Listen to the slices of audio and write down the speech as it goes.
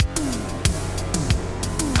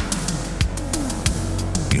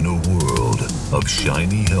of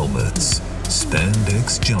shiny helmets,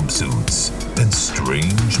 spandex jumpsuits, and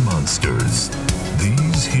strange monsters.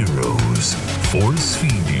 These heroes force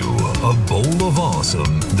feed you a bowl of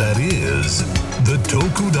awesome that is the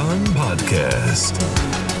Tokudan Podcast.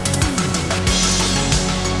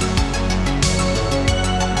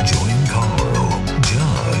 Join Carl,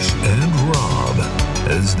 Josh, and Rob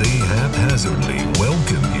as they haphazardly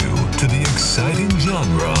welcome you to the exciting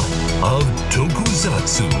genre of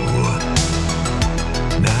Tokusatsu.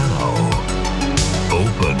 Now,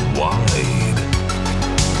 open wide.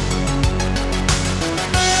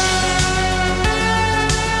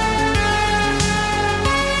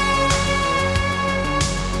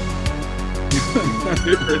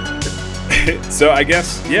 So I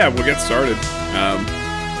guess, we'll get started.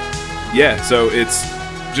 So it's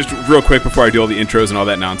just real quick before I do all the intros and all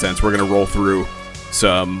that nonsense. We're going to roll through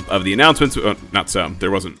some of the announcements. Not some,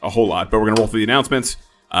 there wasn't a whole lot, but we're going to roll through the announcements,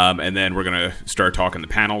 and then we're going to start talking the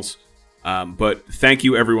panels. But thank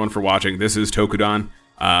you everyone for watching. This is Tokudan.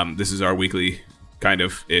 This is our weekly kind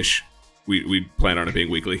of ish. We plan on it being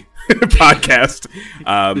weekly podcast.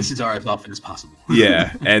 This is our as often as possible.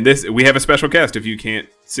 Yeah, and we have a special guest if you can't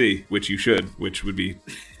see, which you should, which would be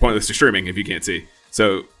pointless to streaming if you can't see.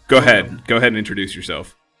 So go ahead and introduce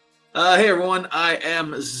yourself. Hey everyone, I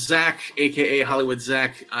am Zach, aka Hollywood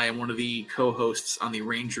Zach. I am one of the co-hosts on the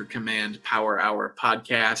Ranger Command Power Hour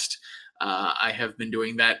podcast. I have been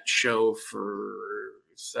doing that show for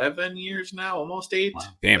 7 years now, almost 8. Wow.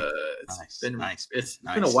 Damn. It's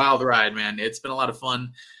been a wild ride, man. It's been a lot of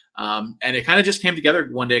fun. And it kind of just came together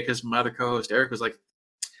one day because my other co-host Eric was like,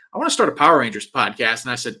 I want to start a Power Rangers podcast.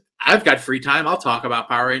 And I said, I've got free time. I'll talk about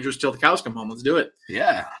Power Rangers till the cows come home. Let's do it.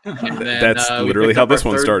 Yeah. And then, that's literally how this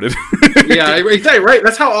one started. Yeah, exactly. Right.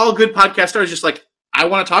 That's how all good podcasts start. Just like, I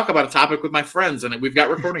want to talk about a topic with my friends and we've got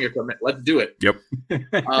recording equipment. Let's do it. Yep.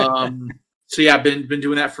 So yeah, I've been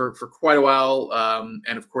doing that for quite a while.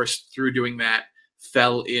 And of course, through doing that,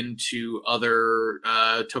 fell into other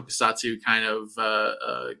tokusatsu kind of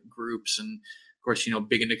groups. And of course,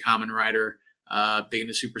 big into Kamen Rider, big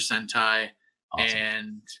into Super Sentai. Awesome.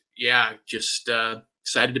 And yeah, just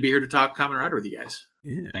excited to be here to talk Kamen Rider with you guys.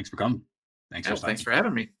 Yeah. Thanks for coming. Thanks for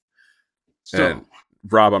having me. So,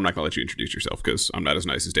 Rob, I'm not going to let you introduce yourself because I'm not as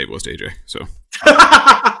nice as Dave was to AJ. So.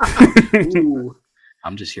 Ooh.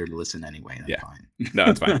 I'm just here to listen anyway. That's fine. No,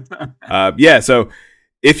 it's fine. So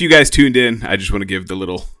if you guys tuned in, I just want to give the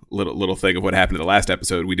little thing of what happened in the last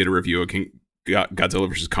episode. We did a review of Godzilla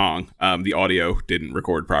vs. Kong. The audio didn't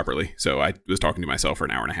record properly, so I was talking to myself for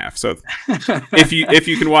an hour and a half. So if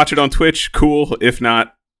you can watch it on Twitch, cool. If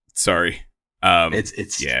not, sorry.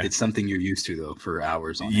 It's something you're used to though for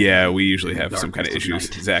hours on. Yeah, we usually have some kind of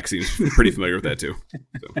issues. Zach seems pretty familiar with that too.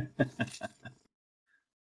 So.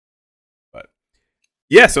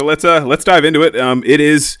 Yeah, so let's dive into it. It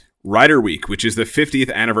is Rider Week, which is the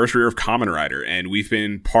 50th anniversary of Kamen Rider, and we've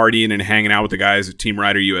been partying and hanging out with the guys at Team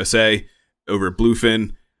Rider USA over at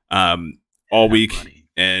Bluefin all week,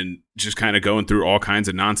 and just kind of going through all kinds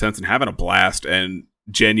of nonsense and having a blast. And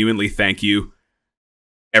genuinely, thank you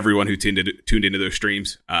everyone who tuned into those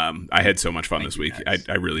streams. I had so much fun this week.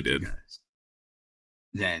 I really did.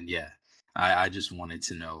 Then I just wanted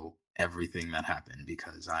to know everything that happened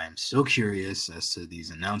because I am so curious as to these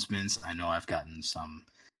announcements. I know I've gotten some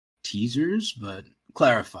teasers, but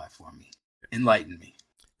clarify for me. Enlighten me.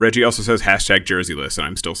 Reggie also says #JerseyList, and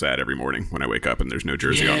I'm still sad every morning when I wake up and there's no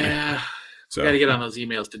jersey on me. So gotta get on those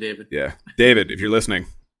emails to David. Yeah. David, if you're listening,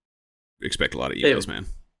 expect a lot of emails, man.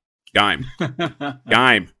 Gaim.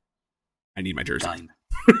 I need my jersey.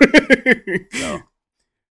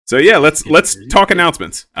 So yeah, let's talk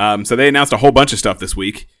announcements. So they announced a whole bunch of stuff this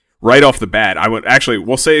week. Right off the bat,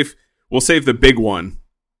 we'll save the big one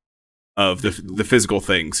of the physical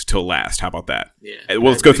things till last. How about that? Yeah.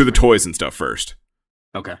 Well, let's go through the toys and stuff first.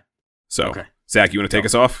 Okay. So, Zach, you want to take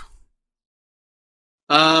us off?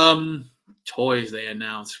 Toys they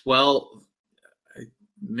announced. Well, I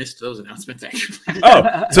missed those announcements actually.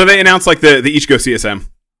 So they announced like the Ichigo CSM.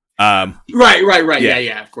 Right.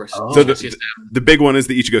 Yeah, of course. So the big one is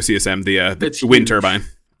the Ichigo CSM, the wind turbine.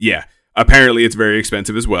 Yeah. Apparently, it's very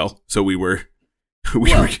expensive as well. So we were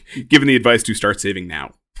given the advice to start saving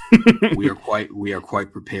now. we are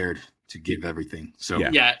quite prepared to give everything. So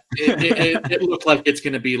yeah, it looked like it's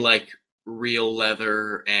going to be like real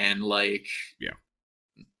leather and like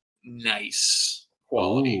nice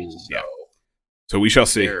quality. So we shall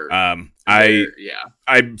see. I'm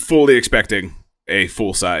fully expecting a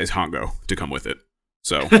full size Hongo to come with it.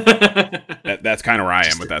 So that's kind of where I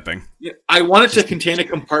am with that thing. Yeah, I want it to contain a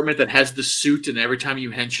compartment that has the suit, and every time you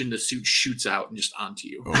henshin, the suit shoots out and just onto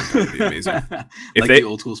you. Oh, that would be amazing. Like the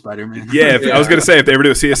old school Spider-Man. Yeah, I was gonna say if they ever do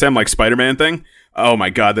a CSM like Spider-Man thing, oh my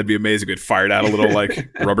god, that'd be amazing. It fired out a little like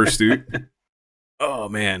rubber suit. Oh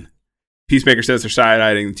man. Peacemaker says they're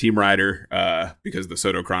side-eyeing Team Rider because of the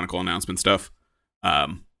Soto Chronicle announcement stuff.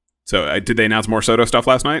 So did they announce more Soto stuff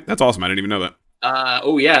last night? That's awesome. I didn't even know that.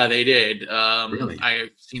 Oh yeah, they did. Really? I've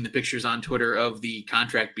seen the pictures on Twitter of the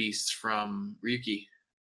contract beasts from Ryuki.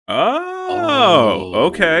 Oh,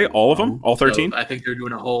 okay. All of them? All 13? So I think they're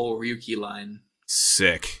doing a whole Ryuki line.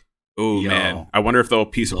 Sick. Oh, Yo. man. I wonder if they'll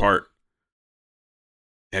piece apart.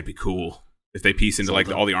 That'd be cool. If they piece into like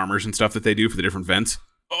all the armors and stuff that they do for the different vents.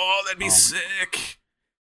 Oh, that'd be sick.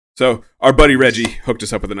 So our buddy Reggie hooked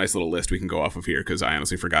us up with a nice little list we can go off of here because I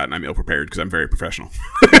honestly forgot and I'm ill prepared because I'm very professional.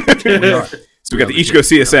 So we got the Ichigo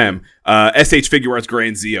CSM. SH Figure Arts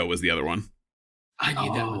Grand Zio was the other one. I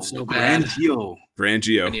need that one so Grand bad. Geo. Grand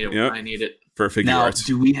Geo. I need it. Yep. I need it. For Figure Now, Arts.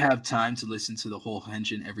 do we have time to listen to the whole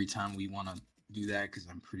henshin every time we want to do that? Because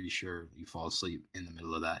I'm pretty sure you fall asleep in the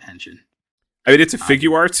middle of that henshin. I mean, it's a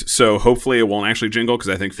Figure Arts, so hopefully it won't actually jingle because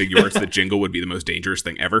I think Figure Arts that jingle would be the most dangerous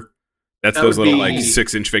thing ever. That's That those would little be- like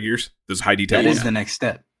 6-inch figures, those high detail That ones. is the next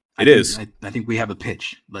step. It is. I think we have a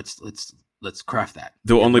pitch. Let's craft that.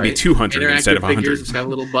 There'll only be Right. 200 instead of Interactive 100. figures, it's got a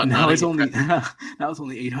little button Now on it's it. only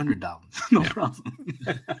 $800. No Yeah. problem.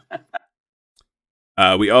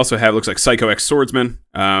 We also have looks like Psycho X Swordsman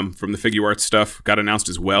from the Figure Arts stuff got announced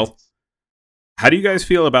as well. How do you guys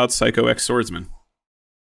feel about Psycho X Swordsman?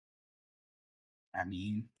 I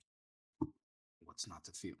mean, what's not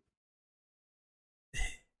to feel?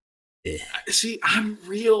 See, I'm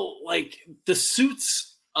real like the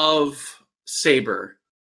suits of Saber.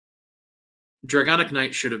 Dragonic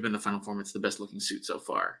Knight should have been the final form. It's the best looking suit so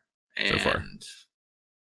far. And So far.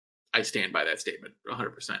 I stand by that statement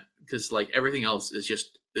 100% because like everything else is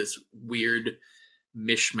just this weird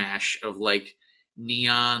mishmash of like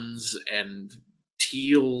neons and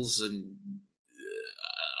teals and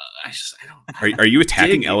I don't Are you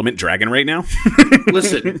attacking dig it. Element Dragon right now?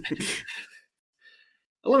 Listen.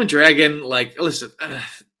 Element Dragon, like, listen.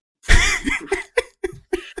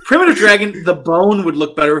 Primitive Dragon, the bone would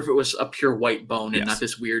look better if it was a pure white bone and Yes. not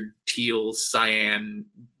this weird teal cyan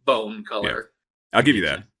bone color. I'll give you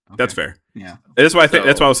that. Okay. That's fair. Yeah. That's why I think. So-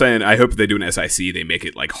 That's why I was saying. I hope if they do an SIC, they make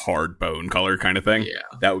it like hard bone color kind of thing. Yeah.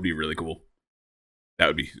 That would be really cool. That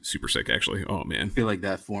would be super sick, actually. Oh man, I feel like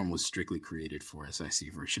that form was strictly created for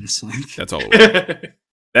SIC versions. Like, that's all. It was.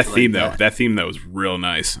 That Like theme though, that. that theme though is real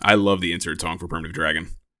nice. I love the insert song for Primitive Dragon.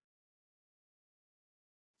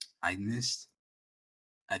 I missed.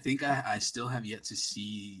 I think I still have yet to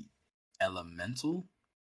see Elemental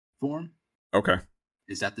form. Okay,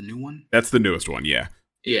 Is that the new one? that's the newest one. Yeah,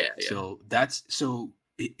 yeah. So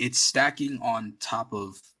it's stacking on top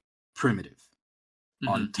of primitive,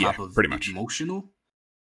 on Mhm. top Yeah, of pretty much. emotional.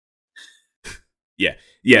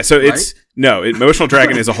 yeah. So it's Right? no Emotional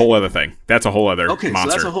Dragon is a whole other thing. That's a whole other Okay,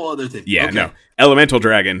 monster. so that's a whole other thing. Yeah, Okay. no. Elemental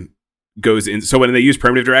Dragon goes in. So when they use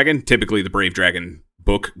Primitive Dragon, typically the Brave Dragon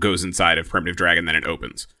book goes inside of Primitive Dragon, then it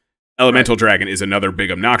opens. Elemental Dragon is another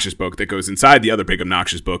big obnoxious book that goes inside the other big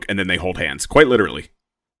obnoxious book, and then they hold hands. Quite literally,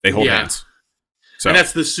 they hold Yeah. hands. So And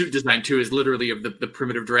that's the suit design too, is literally of the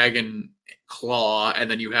primitive dragon claw, and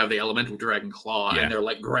then you have the elemental dragon claw, Yeah. and they're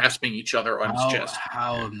like grasping each other on his chest.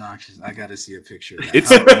 How obnoxious! I gotta see a picture. Of that.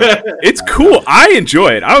 It's- How- it's cool. I enjoy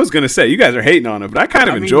it. I was gonna say you guys are hating on it, but I kind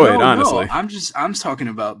of I mean, enjoy it no, honestly. I'm talking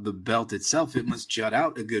about the belt itself. It must jut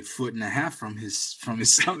out a good 1.5 foot from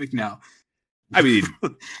his stomach now. I mean,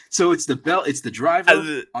 So it's the belt, it's the driver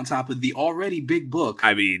uh, on top of the already big book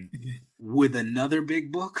I mean, with another big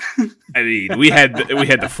book. we had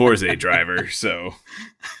the Forza driver, so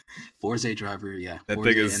Forza driver, yeah. That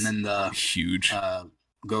Forza, thing is and then the huge.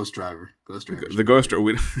 Ghost driver. The Ghost Driver. The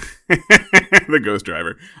Ghost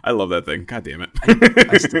Driver. I love that thing. God damn it.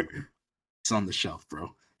 I still do. It's on the shelf,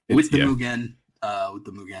 bro. With the yeah. Mugen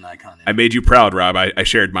icon. in I it. made you proud, Rob. I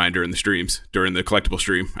shared mine during the streams, during the collectible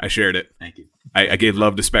stream. I shared it. Thank you. I gave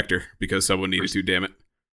love to Spectre because someone needed to, damn it.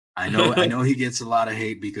 I know he gets a lot of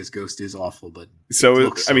hate because Ghost is awful, but So, it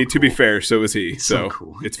looks I mean, to be cool. fair, so is he. It's So, so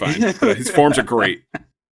cool. it's fine. His forms are great.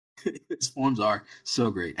 His forms are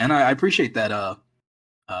so great, and I appreciate that.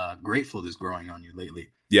 Grateful is growing on you lately.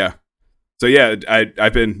 Yeah. So yeah,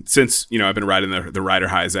 I've been since I've been riding the Rider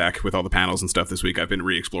High Zach with all the panels and stuff this week. I've been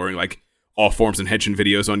re-exploring like all forms and henshin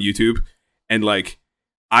videos on YouTube, and like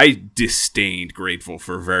I disdained Grateful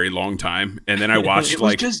for a very long time, and then I watched It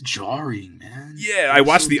was like just jarring, man. yeah, It I was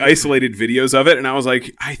watched so the different. isolated videos of it, and I was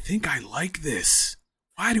like, I think I like this.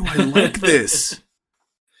 Why do I like this?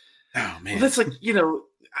 Oh man, Well, that's like,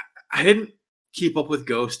 I didn't keep up with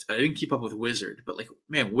Ghost. I didn't keep up with Wizard, but like,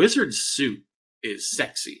 man, Wizard's suit is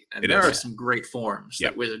sexy, and there are some great forms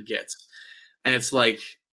that Wizard gets. And it's like,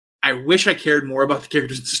 I wish I cared more about the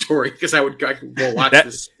characters in the story because I could go watch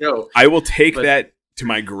this show. I will take that to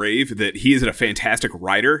my grave that he is a fantastic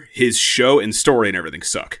writer. His show and story and everything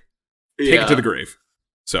suck. Take it to the grave.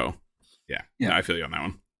 So, no, I feel you on that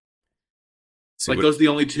one. Like those are the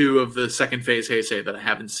only two of the second phase Heisei that I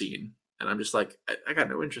haven't seen, and I'm just like, I got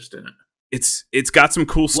no interest in it. It's got some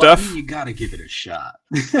cool stuff. I mean, you got to give it a shot.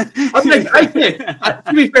 I mean,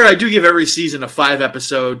 to be fair, I do give every season a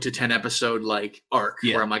 5-episode to 10-episode like arc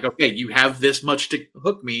where I'm like, okay, you have this much to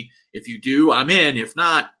hook me. If you do, I'm in. If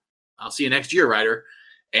not, I'll see you next year, writer.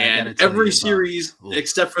 And every series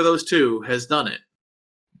except for those two has done it.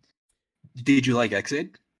 Did you like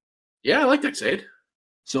Ex-Aid? Yeah, I liked Ex-Aid.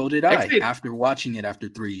 So did I. After watching it after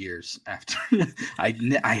 3 years, I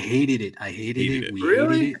hated it. I hated it. We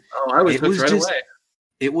hated it. Oh, I was hooked right away.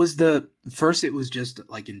 It was it was just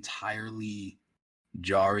like entirely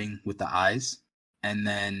jarring with the eyes, and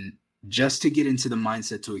then just to get into the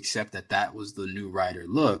mindset to accept that was the new writer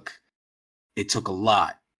look, it took a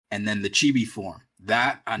lot. And then the chibi form,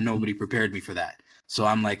 nobody prepared me for that. So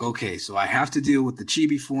I'm like, okay, so I have to deal with the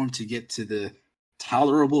chibi form to get to the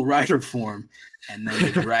tolerable writer form, and then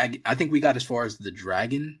the drag. I think we got as far as the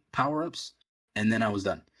dragon power-ups, and then I was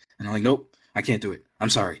done. And I'm like, nope, I can't do it.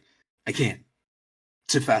 I'm sorry, I can't.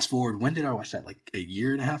 To fast forward, when did I watch that? Like a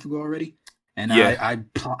year and a half ago already. And I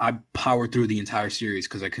powered through the entire series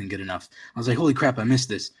because I couldn't get enough. I was like, holy crap, I missed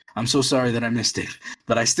this. I'm so sorry that I missed it.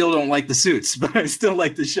 But I still don't like the suits, but I still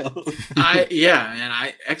like the show.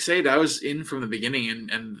 Ex-Aid, I was in from the beginning,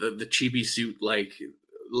 and the chibi suit, like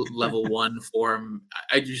level 1 form,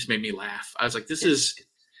 it just made me laugh. I was like, this is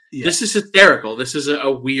hysterical. This is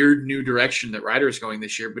a weird new direction that Rider is going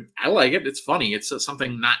this year, but I like it. It's funny. It's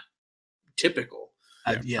something not typical.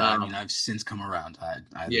 I mean, I've since come around. I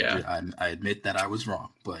admit that I was wrong,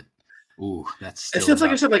 but that's still. It's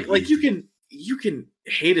like I said, like you can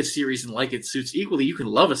hate a series and like its suits equally. You can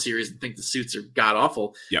love a series and think the suits are god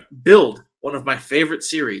awful. Yep. Build, one of my favorite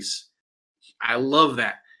series. I love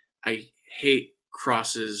that. I hate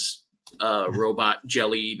Cross's robot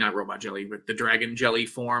jelly, not robot jelly, but the dragon jelly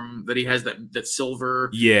form that he has, that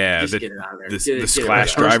silver. Yeah, just get it out of there. The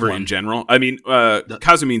Splash driver in general. I mean,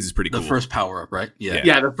 Kazumine's is pretty cool. The first power up, right?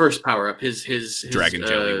 Yeah, the first power up. His dragon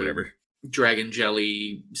jelly, whatever. Dragon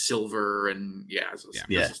jelly, silver, and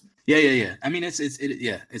Yeah. I mean,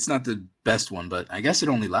 it's not the best one, but I guess it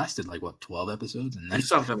only lasted like 12 episodes, and then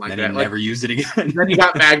something like then that. He never used it again. Then he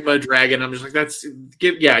got Magma Dragon. I'm just like,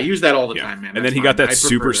 use that all the time, man. And then he got that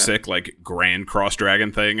super sick like Grand Cross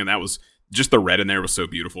Dragon thing, and that was just the red in there was so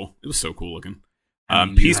beautiful. It was so cool looking.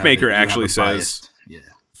 Peacemaker actually says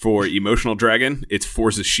for Emotional Dragon, it's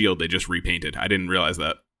Force's shield they just repainted. I didn't realize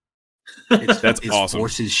that. That's awesome.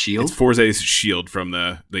 Force's shield? It's Forze's shield from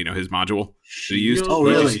the his module that he used. Oh,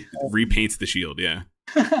 really? He repaints the shield, yeah.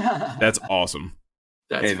 That's awesome.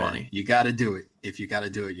 That's funny. Man, you got to do it. If you got to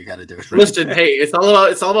do it, you got to do it. Listen, hey, it's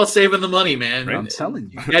all about saving the money, man. Right? I'm telling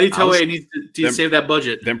you. Daddy Toei needs to save that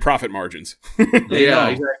budget. Them profit margins. Yeah,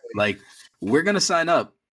 exactly. Like, we're going to sign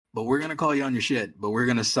up, but we're going to call you on your shit, but we're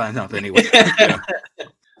going to sign up anyway.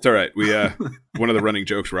 It's all right. We one of the running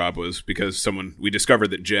jokes, Rob, was because we discovered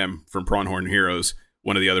that Jem from Pronghorn Heroes,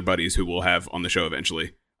 one of the other buddies who we'll have on the show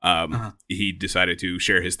eventually, he decided to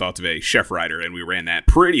share his thoughts of a Chef Rider, and we ran that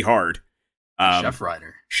pretty hard.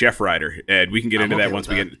 Chef Rider, and we can get into that once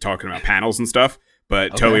we get talking about panels and stuff.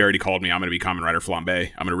 But Toei already called me. I'm going to be Kamen Rider Flambe.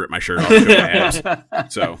 I'm going to rip my shirt off and show my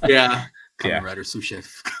abs. So Kamen Rider sous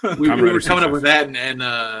chef. we were coming up with that, and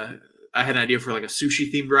I had an idea for like a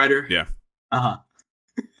sushi themed rider. Yeah.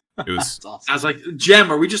 It was. Awesome. I was like,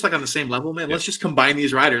 Jem, are we just like on the same level, man? Let's just combine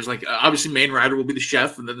these riders. Like, obviously, main rider will be the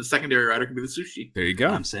chef, and then the secondary rider can be the sushi. There you go.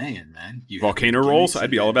 I'm saying it, man. Volcano rolls.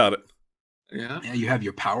 I'd be all about it. Yeah. You have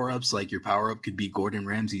your power ups. Like your power up could be Gordon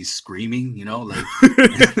Ramsay screaming. Like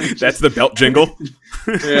that's the belt jingle.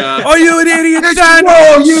 Yeah. Oh, you an idiot, son!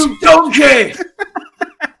 Oh, you donkey!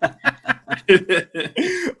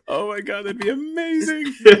 Oh my god, that'd be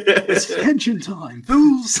amazing. It's engine time,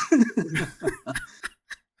 fools.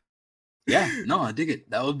 Yeah, no, I dig it.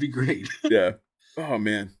 That would be great. Yeah. Oh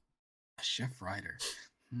man. Chef Rider.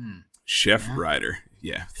 Chef Rider.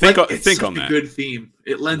 Yeah. Think on that. Good theme.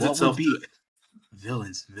 It lends itself to it.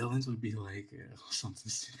 Villains would be like something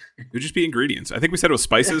secret. It would just be ingredients. I think we said it was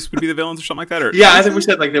spices would be the villains or something like that. Or yeah, I think we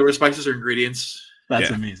said like there were spices or ingredients.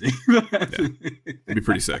 That's amazing. It'd be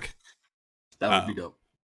pretty sick. That would be dope.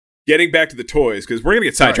 Getting back to the toys, because we're going to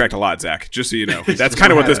get sidetracked a lot, Zach, just so you know. That's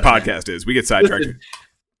kind of what this podcast is. We get sidetracked. Listen,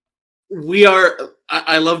 We are.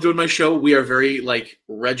 I love doing my show. We are very like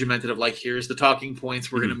regimented of like, here's the talking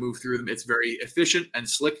points. We're going to move through them. It's very efficient and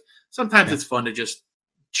slick. Sometimes it's fun to just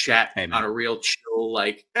chat on a real chill,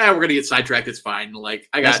 like, we're going to get sidetracked. It's fine. Like,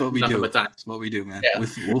 I got nothing but time. That's what we do, man. Yeah.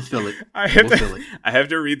 We'll fill it. I have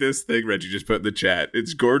to read this thing Reggie just put in the chat.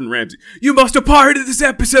 It's Gordon Ramsay. You must have pirated this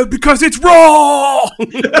episode because it's raw.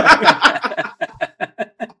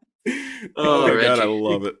 Oh my God, I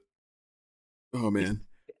love it. Oh man.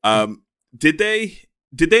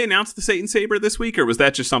 Did they announce the Satan Saber this week, or was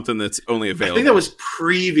that just something that's only available? I think that was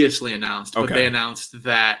previously announced, but they announced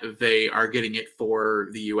that they are getting it for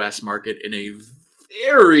the U.S. market in a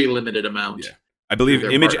very limited amount. Yeah. I believe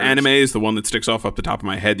Image Anime is the one that sticks off the top of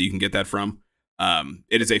my head that you can get that from.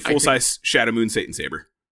 It is a full-size Shadow Moon Satan Saber.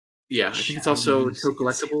 Yeah, I think it's also Toe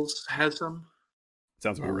Collectibles has some.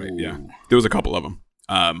 Sounds about right, yeah. There was a couple of them.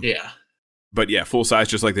 Yeah. But yeah, full size,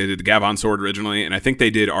 just like they did the Gavon sword originally, and I think they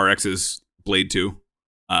did RX's Blade too.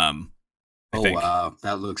 I think. Wow,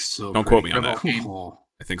 that looks so. Don't quote me on that. Cool.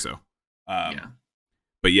 I think so.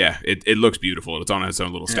 But yeah, it looks beautiful. It's on its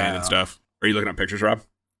own little stand and stuff. Are you looking at pictures, Rob?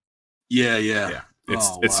 Yeah.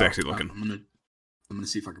 It's sexy looking. I'm gonna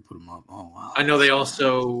see if I can put them up. Oh wow. I know they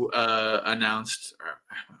also announced,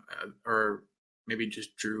 or maybe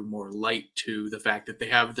just drew more light to the fact that they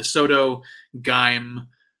have the Soto Gaim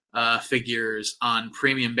figures on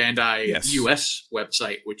Premium Bandai US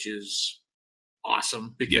website, which is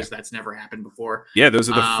awesome because that's never happened before. Yeah, those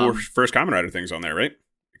are the first Kamen Rider things on there, right?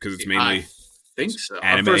 Because it's mainly I think so.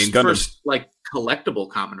 Anime and Gundam. First like collectible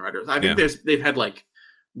Kamen Riders. I think they've had like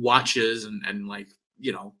watches and like,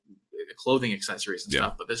 you know, clothing accessories and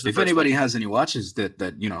stuff. But this is if anybody has any watches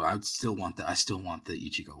that you know, I would still want that. I still want the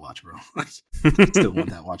Ichigo watch, bro. I still want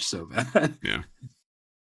that watch so bad. Yeah.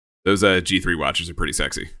 Those G3 watches are pretty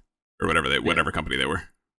sexy. Or whatever company they were.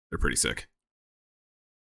 They're pretty sick.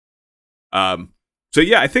 So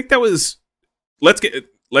yeah, I think that was let's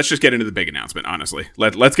just get into the big announcement, honestly.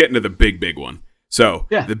 Let's get into the big one. So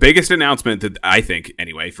the biggest announcement that I think,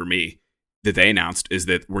 anyway, for me, that they announced is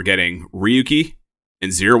that we're getting Ryuki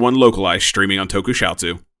and 01 Localized streaming on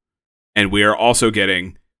Tokusatsu. And we are also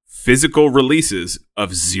getting physical releases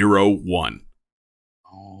of 01.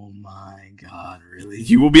 Oh my God, really?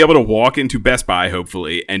 You will be able to walk into Best Buy,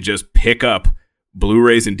 hopefully, and just pick up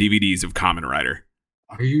Blu-rays and DVDs of Kamen Rider.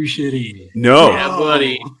 Are you shitting me? No. Yeah,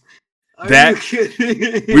 buddy.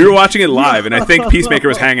 We were watching it live, and I think Peacemaker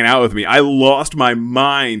was hanging out with me. I lost my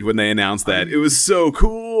mind when they announced that. It was so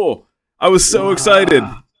cool. I was so excited.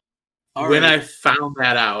 When I found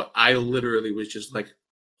that out, I literally was just like,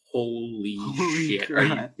 holy shit.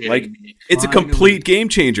 Like, it's a complete game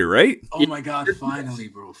changer, right? Oh my God, finally,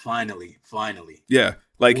 bro. Finally. Yeah.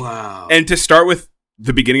 Like, wow. And to start with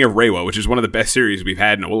the beginning of Reiwa, which is one of the best series we've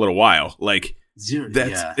had in a little while. Like,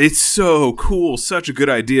 it's so cool. Such a good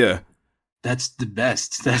idea. That's the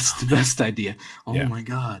best. That's the best idea. Oh my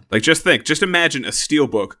God. Like, just imagine a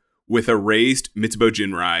steelbook with a raised Mitsubo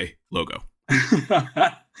Jinrai logo.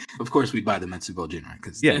 Of course, we'd buy the Mitsubo Jinrai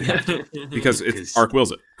because it's Arc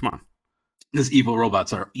wills it. Come on. Those evil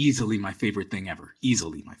robots are easily my favorite thing ever.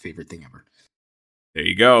 There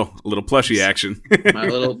you go. A little plushie action. my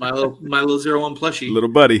little 01 plushie. Little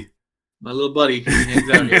buddy. My little buddy hangs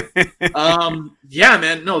out here. Yeah,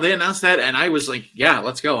 man. No, they announced that, and I was like, "Yeah,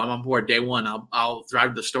 let's go. I'm on board day one. I'll drive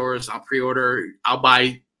to the stores. I'll pre-order. I'll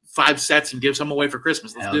buy 5 sets and give some away for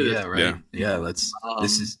Christmas. Let's do this." Yeah, right. Yeah, let's.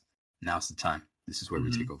 Now's the time. This is where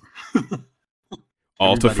we take over.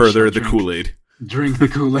 All to further the Kool-Aid. Drink the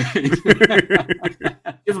Kool-Aid.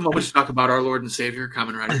 Give a moment to talk about our Lord and Savior,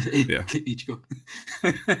 Kamen Rider. Yeah.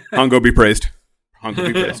 Hongo be praised. Hongo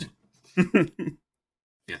be praised.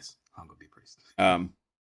 Yes. Hongo be praised.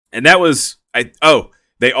 And that was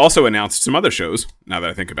they also announced some other shows, now that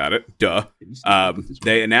I think about it. Duh.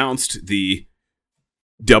 They announced the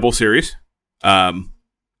Double series.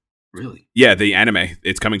 Really? Yeah, the anime.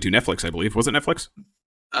 It's coming to Netflix, I believe. Was it Netflix?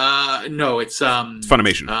 No, it's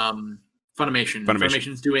Funimation. Funimation.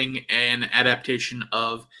 Funimation's doing an adaptation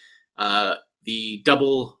of the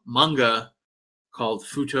double manga called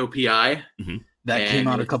Futo PI. Mm-hmm. That came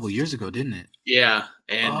out a couple years ago, didn't it? Yeah,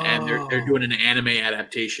 and they're doing an anime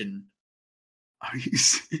adaptation. Are you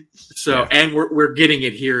serious? So, and we're getting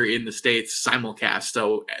it here in the States simulcast.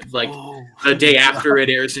 So, like the day after it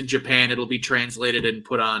airs in Japan, it'll be translated and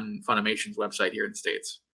put on Funimation's website here in the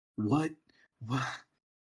States. What?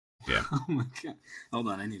 Yeah. Oh my God. Hold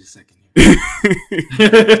on, I need a second here.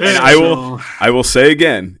 And I will say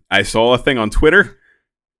again, I saw a thing on Twitter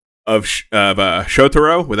of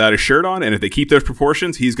Shotaro without his shirt on, and if they keep those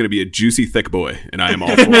proportions, he's going to be a juicy, thick boy, and I am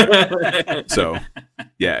all for it. So,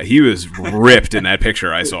 yeah, he was ripped in that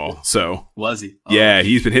picture I saw. So, was he? Oh. Yeah,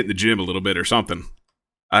 he's been hitting the gym a little bit or something.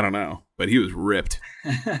 I don't know, but he was ripped.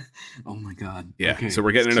 Oh my god! Yeah, okay. so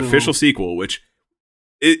we're getting an official sequel, which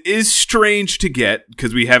it is strange to get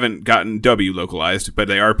because we haven't gotten W localized, but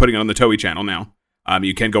they are putting it on the Toei channel now.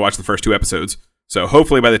 You can go watch the first 2 episodes. So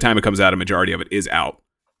hopefully by the time it comes out, a majority of it is out.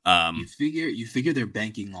 You figure they're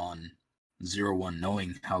banking on 01,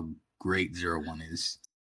 knowing how great 01 is.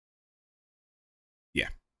 Yeah,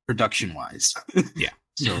 production wise. Yeah,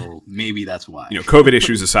 so maybe that's why. COVID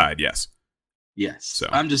issues aside, yes. Yes. So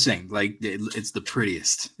I'm just saying, like, it's the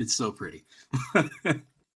prettiest. It's so pretty.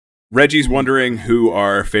 Reggie's wondering who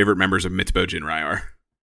our favorite members of Mitsubo Jinrai are.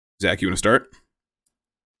 Zach, you want to start?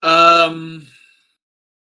 I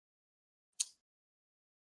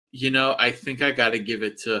think I got to give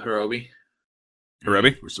it to Hirobi.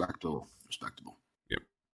 Hirobi? Respectable. Yep.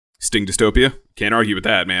 Sting Dystopia? Can't argue with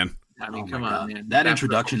that, man. I mean, come on, man. That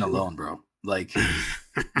introduction alone, bro. Like,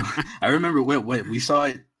 I remember when we saw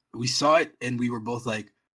it. We saw it, and we were both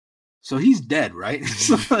like, "So he's dead, right?"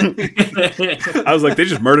 I was like, "They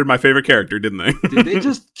just murdered my favorite character, didn't they?" Did they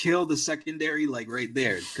just kill the secondary, like, right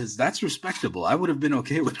there? Because that's respectable. I would have been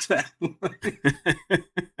okay with that.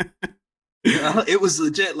 It was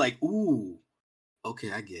legit, like, ooh,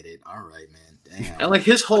 okay, I get it. All right, man. Damn. And like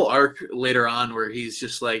his whole arc later on, where he's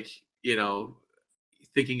just like,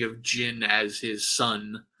 thinking of Jin as his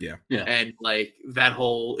son. Yeah. And like that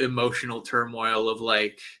whole emotional turmoil of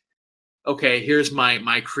like, okay, here's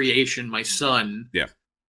my creation, my son. Yeah.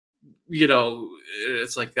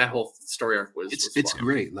 It's like that whole story arc was. It's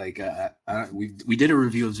great. Like we did a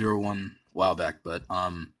review of 01 a while back, but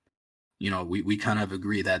we kind of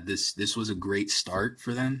agree that this was a great start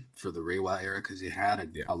for them for the Reiwa era because it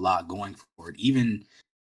had a lot going for it, even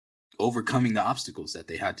overcoming the obstacles that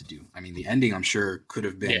they had to do. I mean, the ending I'm sure could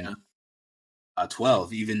have been a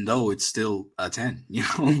 12, even though it's still a 10. Yeah,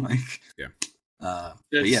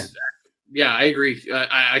 I agree.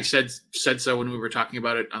 I said so when we were talking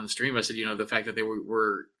about it on the stream. I said, the fact that they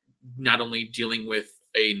were not only dealing with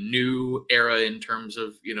a new era in terms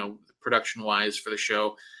of, production wise for the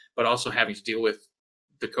show, but also having to deal with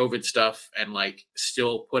the COVID stuff and like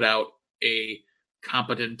still put out a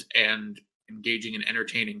competent and engaging and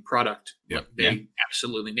entertaining product. Yeah. They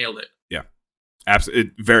absolutely nailed it. Yeah.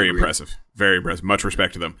 Absolutely. Very impressive. Very impressive. Much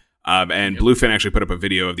respect to them. And Bluefin actually put up a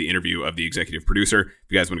video of the interview of the executive producer.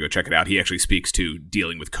 If you guys want to go check it out, he actually speaks to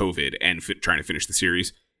dealing with COVID and trying to finish the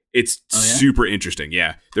series. It's super interesting.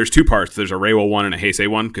 Yeah. There's 2 parts. There's a Reiwa one and a Heisei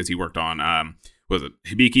one because he worked on,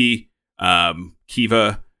 Hibiki,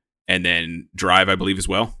 Kiva, and then Drive, I believe, as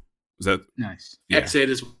well. Was that nice? Yeah. X8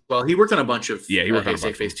 as well. He worked on a bunch of he worked on a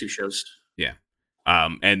bunch Phase 2 shows. Yeah.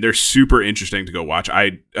 And they're super interesting to go watch.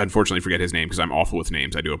 I unfortunately forget his name because I'm awful with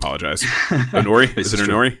names. I do apologize. Onori? Is it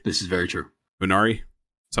Onori? This is very true. Onari?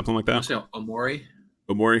 Something like that? I say Omori.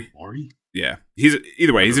 Omori? Yeah. He's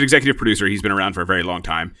an executive producer. He's been around for a very long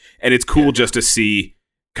time. And it's cool just to see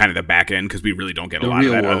kind of the back end because we really don't get a lot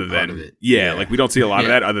of that other than like we don't see a lot of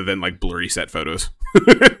that other than like blurry set photos.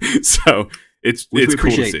 So it's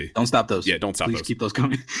cool to see. Don't stop those. Yeah, don't stop Please those. Keep those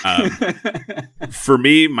coming. For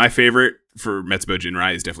me, my favorite for Mitsubo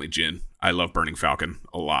Jinrai is definitely Jin. I love Burning Falcon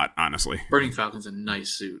a lot, honestly. Burning Falcon's a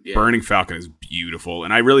nice suit. Yeah. Burning Falcon is beautiful,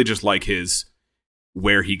 and I really just like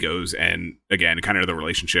where he goes, and again, kind of the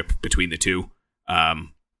relationship between the two. I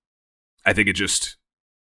think it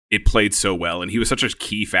played so well, and he was such a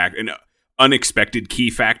key factor, an unexpected key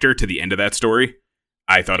factor to the end of that story.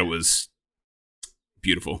 I thought it was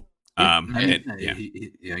beautiful. I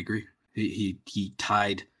agree. He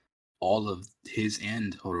tied all of his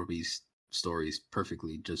and Horobi's stories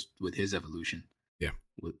perfectly just with his evolution. Yeah.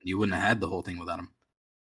 You wouldn't have had the whole thing without him.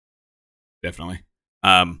 Definitely.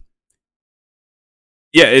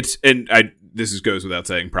 This goes without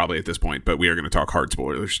saying probably at this point, but we are going to talk hard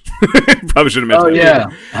spoilers. Probably should have mentioned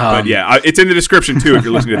that. But it's in the description too if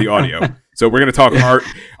you're listening to the audio. So we're going to talk hard.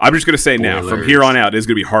 I'm just going to say now, from here on out, it's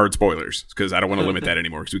going to be hard spoilers because I don't want to limit that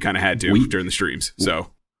anymore because we kind of had to during the streams. So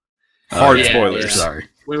hard spoilers. Yeah. Sorry.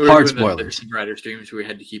 When we were hard doing spoilers. The Rider streams, we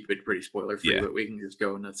had to keep it pretty spoiler free, but we can just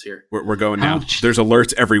go nuts here. We're going now. There's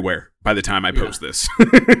alerts everywhere by the time I post this.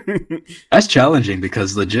 That's challenging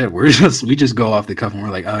because legit, we just go off the cuff and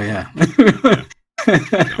we're like, oh yeah.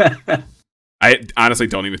 I honestly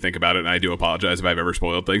don't even think about it, and I do apologize if I've ever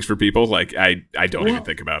spoiled things for people. Like I don't even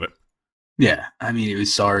think about it. Yeah, I mean, it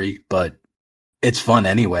was sorry, but it's fun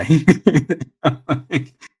anyway.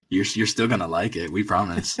 You're still gonna like it, we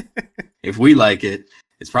promise. If we like it,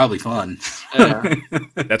 It's probably fun.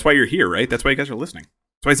 That's why you're here, right? That's why you guys are listening.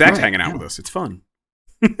 That's why Zach's Right, hanging out yeah. with us. It's fun.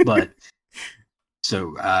 But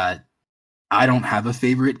so I don't have a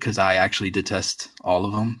favorite because I actually detest all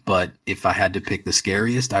of them. But if I had to pick the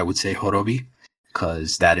scariest, I would say Horobi,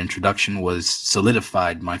 because that introduction was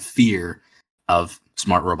solidified my fear of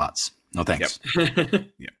smart robots. No thanks.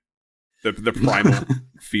 The primal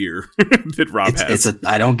fear that Rob has.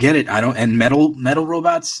 I don't get it. I don't. And metal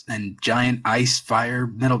robots and giant ice fire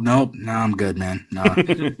metal. No, I'm good, man. No.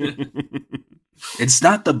 It's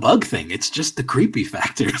not the bug thing. It's just the creepy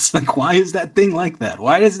factor. It's like, why is that thing like that?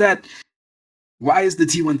 Why is the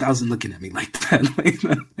T-1000 looking at me like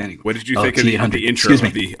that? Anyway. What did you think of the intro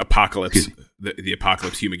of the Apocalypse, the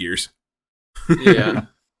Apocalypse Humagears? Yeah.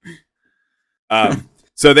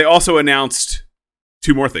 So they also announced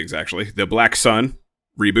 2 more things, actually. The Black Sun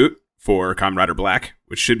reboot for Kamen Rider Black,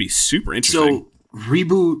 which should be super interesting. So,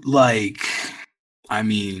 reboot,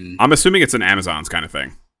 I'm assuming it's an Amazon's kind of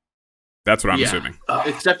thing. That's what I'm assuming.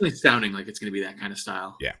 It's definitely sounding like it's going to be that kind of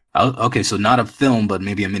style. Yeah. Okay, so not a film, but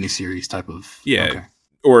maybe a miniseries type of. Yeah. Okay.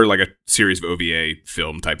 Or like a series of OVA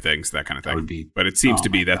film type things, that kind of thing. That would be, but it seems to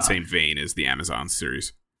be that God. same vein as the Amazon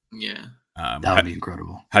series. Yeah. That would be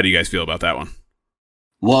incredible. How do you guys feel about that one?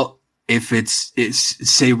 Well, if it's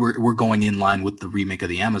say we're going in line with the remake of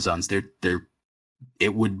the Amazons,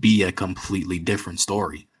 it would be a completely different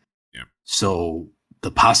story. Yeah. So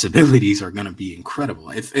the possibilities are going to be incredible.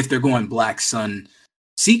 If they're going Black Sun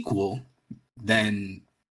sequel, then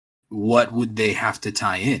what would they have to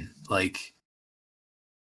tie in?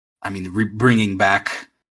 Bringing back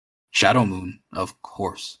Shadow Moon, of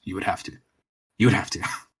course, you would have to.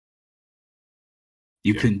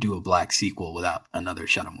 You couldn't do a Black sequel without another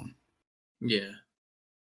Shadow Moon. Yeah.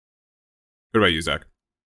 What about you, Zach?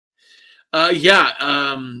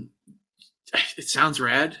 It sounds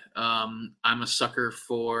rad. I'm a sucker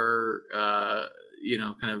for kind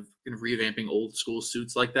of revamping old school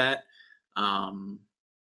suits like that. I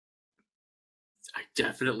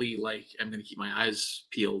definitely I'm going to keep my eyes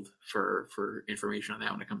peeled for information on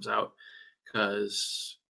that when it comes out,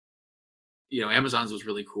 because Amazon's was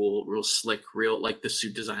really cool, real slick, real the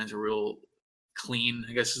suit designs are real clean,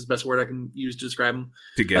 I guess is the best word I can use to describe them.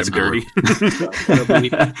 To get them dirty.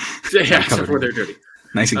 Yeah, except for they're dirty.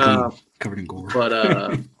 Nice and clean, covered in gore.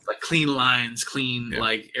 But clean lines, clean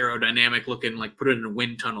aerodynamic looking, put it in a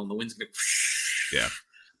wind tunnel and the wind's gonna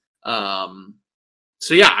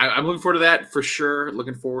So yeah, I'm looking forward to that for sure.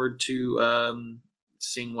 Looking forward to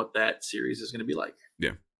seeing what that series is gonna be like.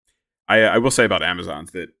 Yeah. I will say about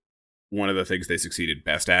Amazon's that one of the things they succeeded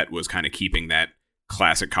best at was kind of keeping that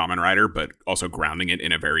classic Kamen Rider, but also grounding it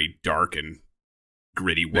in a very dark and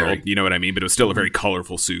gritty world. You know what I mean? But it was still a very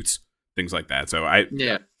colorful suits, things like that. So I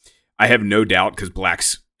have no doubt, because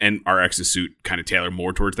Black's and RX's suit kind of tailor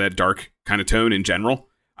more towards that dark kind of tone in general.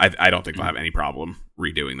 I don't think they'll have any problem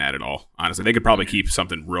redoing that at all. Honestly, they could probably keep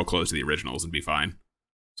something real close to the originals and be fine.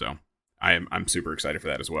 So I'm super excited for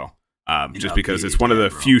that as well. Just because it's one of the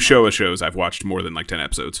few Showa shows I've watched more than 10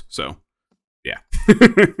 episodes. So yeah.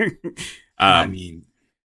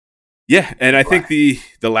 Yeah, and I think the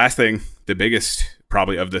last thing, the biggest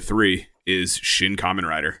probably of the 3, is Shin Kamen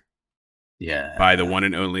Rider. Yeah. By the one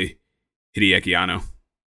and only Hideaki Anno.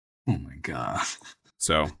 Oh my god.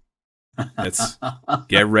 So let's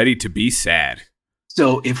get ready to be sad.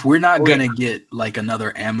 So if we're not gonna get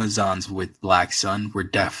another Amazons with Black Sun, we're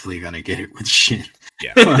definitely gonna get it with Shin.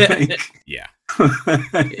 Yeah. Yeah.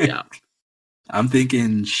 Yeah. I'm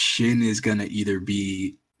thinking Shin is gonna either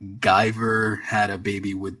be Guyver had a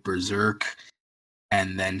baby with Berserk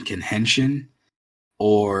and then Kenhenshin,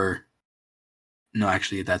 or no,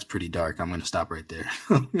 actually that's pretty dark. I'm gonna stop right there.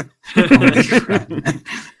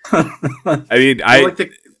 I mean,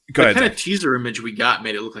 go ahead. The kind of teaser image we got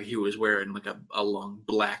made it look like he was wearing a long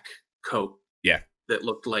black coat. Yeah. That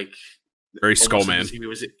looked like very Skullman. He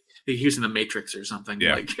was in the Matrix or something.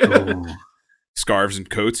 Yeah. Scarves and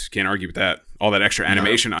coats, can't argue with that. All that extra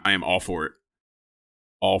animation, I am all for it.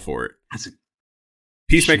 All for it.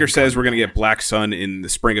 Peacemaker says we're going to get Black Sun in the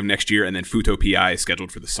spring of next year, and then Futo PI is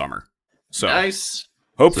scheduled for the summer. So nice.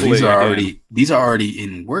 Hopefully, so these are already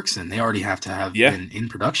in works, and they already have to have been in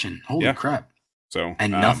production. Holy crap! So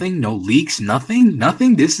nothing, no leaks, nothing.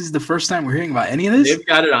 This is the first time we're hearing about any of this. They've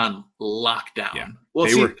got it on lockdown. Yeah. Well,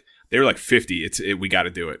 they were 50. We got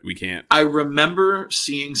to do it. We can't. I remember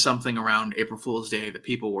seeing something around April Fool's Day that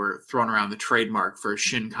people were throwing around the trademark for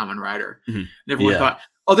Shin Kamen Rider, and everyone thought,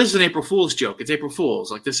 "Oh, this is an April Fool's joke. It's April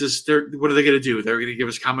Fool's. What are they going to do? They're going to give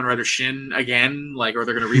us Kamen Rider Shin again, or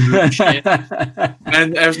they're going to reboot Shin?"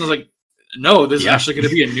 And everyone's like, No, this is actually going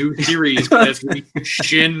to be a new series. It's going to be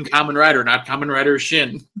Shin Kamen Rider, not Kamen Rider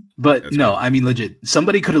Shin. But I mean, legit,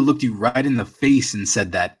 somebody could have looked you right in the face and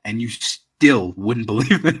said that, and you still wouldn't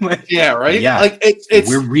believe it. Yeah, right? Yeah, like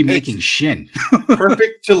we're remaking Shin.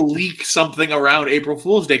 Perfect to leak something around April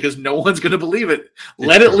Fool's Day because no one's going to believe it.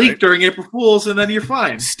 Let it leak during April Fool's, and then you're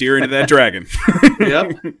fine. Steer into that dragon.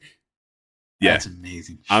 Yep. Yeah. That's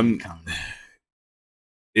amazing.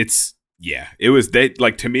 It was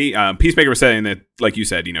to me, Peacemaker was saying that, like you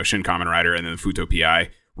said, Shin Kamen Rider and then Futo PI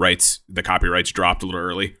the copyrights dropped a little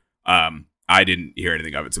early. I didn't hear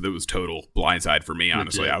anything of it, so that was total blindside for me,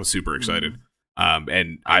 honestly. I was super excited.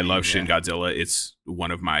 And I love Shin Godzilla. It's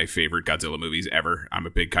one of my favorite Godzilla movies ever. I'm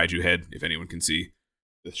a big kaiju head. If anyone can see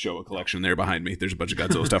the Showa collection there behind me, there's a bunch of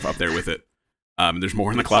Godzilla stuff up there with it. There's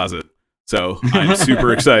more in the closet. So I'm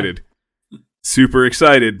super excited. Super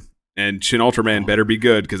excited. And Shin Ultraman better be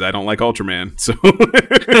good because I don't like Ultraman. So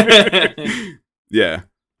yeah.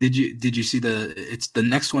 Did you see the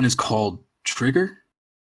next one is called Trigger?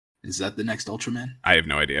 Is that the next Ultraman? I have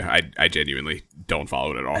no idea. I genuinely don't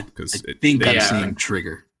follow it at all because I think I'm seeing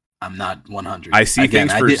Trigger. I'm not 100. I see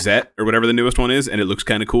things for Zet or whatever the newest one is, and it looks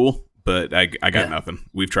kind of cool, but I got nothing.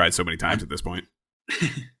 We've tried so many times at this point.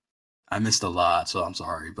 I missed a lot, so I'm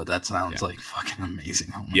sorry, but that sounds like fucking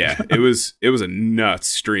amazing. Oh God. It was a nuts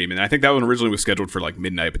stream, and I think that one originally was scheduled for like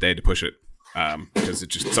midnight, but they had to push it because it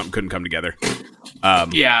just something couldn't come together.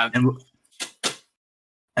 And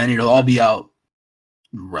it'll all be out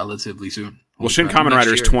relatively soon. Well, Shin Kamen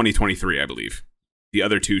Rider is 2023, I believe. The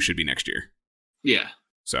other two should be next year. Yeah.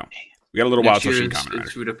 So we got a little while till Shin Kamen Rider.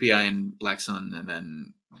 It's Futo PI and Black Sun, and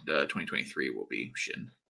then 2023 will be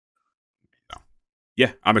Shin.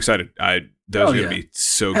 Yeah, I'm excited. That's going to be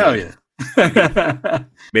so good. Hell yeah.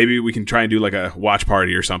 Maybe we can try and do like a watch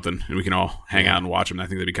party or something, and we can all hang out and watch them. I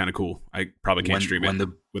think that'd be kind of cool. I probably can't stream it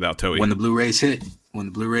without Toei. When the Blu-rays hit,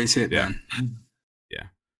 man. Yeah.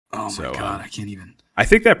 Oh my God, I can't even. I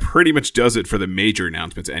think that pretty much does it for the major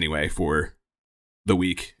announcements anyway for the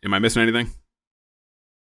week. Am I missing anything?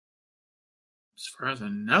 As far as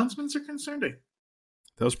announcements are concerned,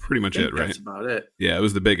 that was pretty much it, right? That's about it. Yeah, it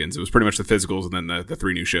was the big ones. It was pretty much the physicals and then the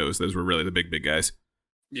three new shows. Those were really the big guys.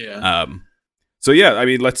 Yeah. So yeah, I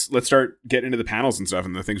mean, let's start getting into the panels and stuff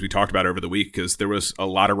and the things we talked about over the week because there was a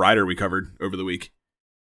lot of Rider we covered over the week.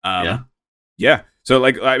 Yeah.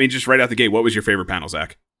 So just right out the gate, what was your favorite panel,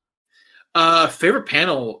 Zach? Favorite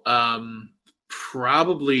panel,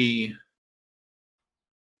 probably.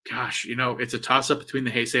 Gosh, it's a toss up between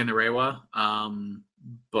the Heisei and the Reiwa.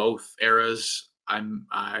 Both eras. I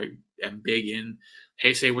am big in.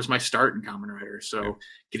 Heisei was my start in Kamen Rider, so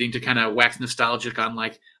getting to kind of wax nostalgic on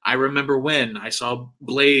I remember when I saw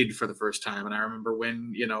Blade for the first time, and I remember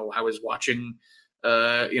when I was watching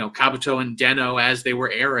Kabuto and Den-O as they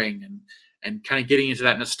were airing, and kind of getting into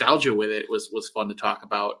that nostalgia with it was fun to talk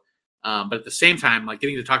about. But at the same time,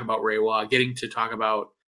 getting to talk about Reiwa, getting to talk about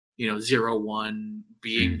 01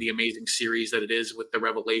 being the amazing series that it is with the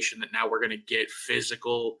revelation that now we're going to get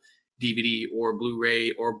physical DVD or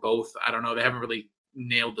Blu-ray or both. I don't know. They haven't really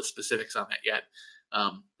nailed the specifics on that yet.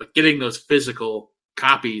 But getting those physical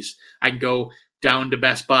copies, I can go down to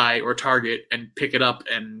Best Buy or Target and pick it up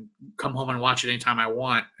and come home and watch it anytime I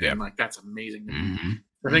want. Yeah. And that's amazing. Mm-hmm.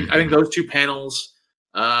 I think those two panels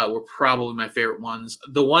were probably my favorite ones.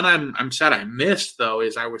 The one I'm sad I missed though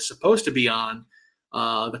is I was supposed to be on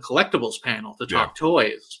the collectibles panel to talk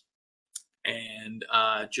toys. And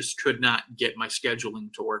just could not get my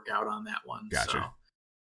scheduling to work out on that one. Gotcha. So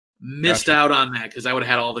missed out on that because I would have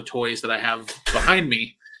had all the toys that I have behind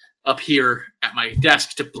me up here at my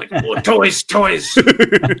desk to toys.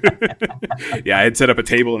 Yeah, I had set up a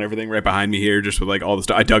table and everything right behind me here just with all the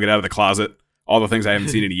stuff. I dug it out of the closet, all the things I haven't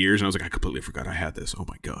seen in years, and I was like, I completely forgot I had this. Oh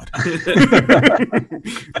my God.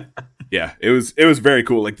 Yeah, it was very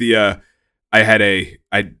cool. I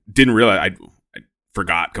didn't realize I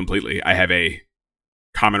forgot completely. I have a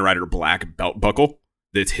Kamen Rider Black belt buckle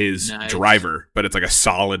that's his driver, but it's a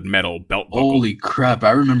solid metal belt buckle. Holy crap,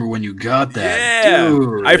 I remember when you got that. Yeah,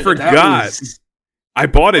 dude, I forgot. I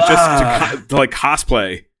bought it just to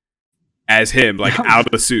cosplay as him, out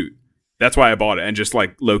of the suit. That's why I bought it, and just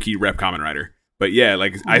low-key rep Kamen Rider. But yeah,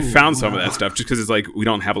 I found some of that stuff just because it's we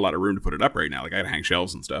don't have a lot of room to put it up right now. I gotta hang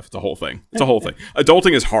shelves and stuff. It's a whole thing.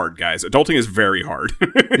 Adulting is hard, guys. Adulting is very hard.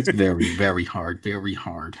 It's very, very hard. Very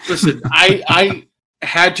hard. Listen, I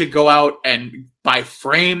had to go out and buy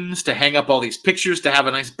frames to hang up all these pictures to have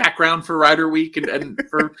a nice background for Rider Week and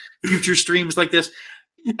for future streams like this.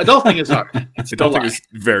 Adulting is hard. Adulting is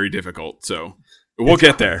very difficult. So we'll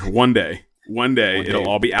get there one day. One day it'll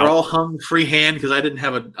all be They're out. all hung freehand because I didn't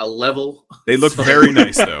have a level. They look very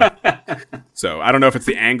nice though. So I don't know if it's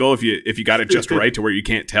the angle, if you got it just right to where you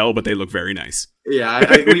can't tell, but they look very nice. Yeah,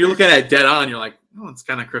 when you're looking at it dead on, you're like, oh, it's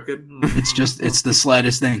kind of crooked. It's the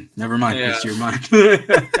slightest thing. Never mind. Yeah. It's your mind.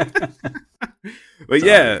 But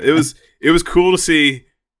yeah, it was cool to see.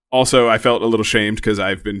 Also, I felt a little shamed because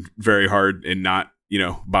I've been very hard in not,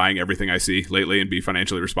 buying everything I see lately and be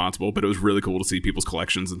financially responsible. But it was really cool to see people's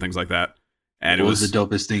collections and things like that. And what it was the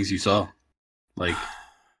dopest things you saw? Like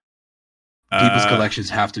people's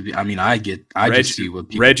collections have to be. I mean, I just see what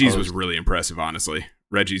people Reggie's post. was really impressive, honestly.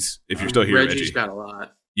 Reggie's, if you're still here, Reggie's Reggie, got a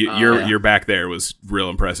lot. your back there was real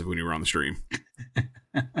impressive when you were on the stream.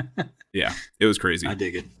 Yeah, it was crazy. I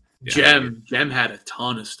dig it. Yeah. Jem had a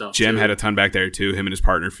ton of stuff. Jem too. had a ton back there too. Him and his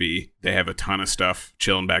partner Fee, they have a ton of stuff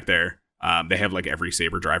chilling back there. They have like every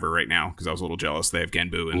Saber driver right now because I was a little jealous. They have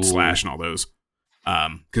Genbu and Slash and all those.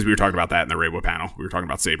 Because we were talking about that in the Reiwa panel. We were talking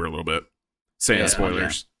about Saber a little bit, saying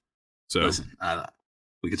spoilers. So Listen,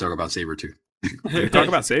 we could talk about Saber too. we can talk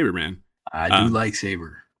about Saber, man. I do like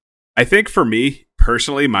Saber. I think for me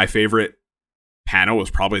personally, my favorite panel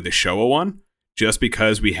was probably the Showa one, just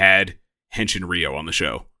because we had Henshin Rio on the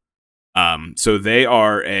show. So they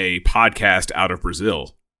are a podcast out of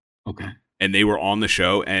Brazil. Okay. And they were on the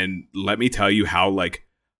show, and let me tell you how like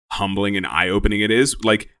humbling and eye-opening it is.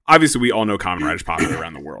 Like, obviously we all know Kamen Rider's popular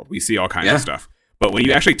around the world. We see all kinds of stuff. But when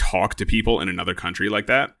you actually talk to people in another country like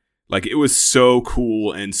that, like it was so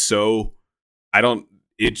cool and so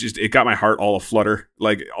it got my heart all aflutter.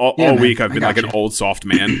 Like all week I've been like an old soft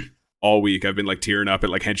man. All week I've been like tearing up at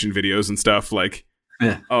like Henshin videos and stuff. Like,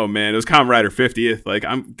 oh man, it was Kamen Rider 50th. Like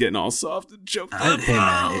I'm getting all soft and choked up. Hey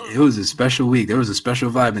man, it was a special week. There was a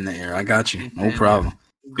special vibe in the air. I got you. No problem.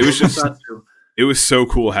 It was just, it was so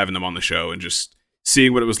cool having them on the show and just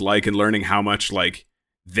seeing what it was like and learning how much like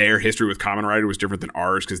their history with Kamen Rider was different than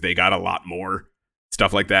ours because they got a lot more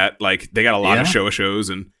stuff like that. Like they got a lot of Showa shows,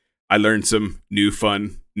 and I learned some new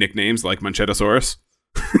fun nicknames like Manchetosaurus,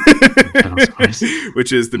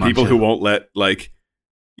 which is the people who won't let like,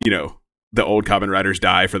 the old Kamen Riders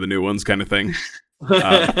die for the new ones kind of thing.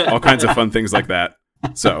 All kinds of fun things like that.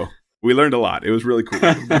 So we learned a lot. It was really cool.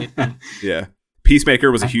 Yeah.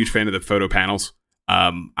 Peacemaker was a huge fan of the photo panels.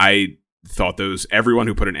 I thought everyone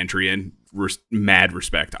who put an entry in, mad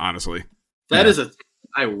respect, honestly. That is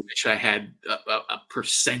I wish I had a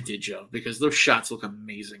percentage of, because those shots look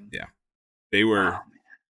amazing. Yeah. They were,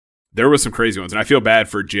 there was some crazy ones, and I feel bad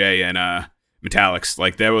for Jay and Metallics.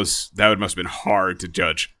 Like that must have been hard to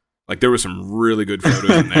judge. Like there was some really good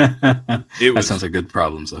photos in there. That sounds like good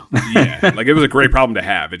problems, though. Yeah, like it was a great problem to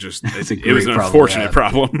have. It was an unfortunate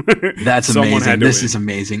problem. That's amazing. This is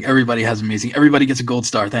amazing. Everybody has amazing. Everybody gets a gold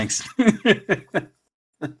star. Thanks. Yeah,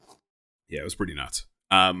 it was pretty nuts.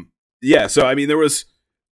 Yeah, so I mean, there was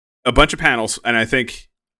a bunch of panels, and I think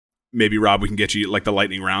maybe Rob, we can get you like the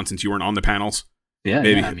lightning round since you weren't on the panels. Yeah,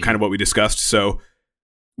 maybe kind of what we discussed. So,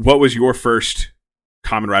 what was your first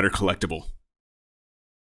Kamen Rider collectible?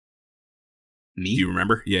 Me? Do you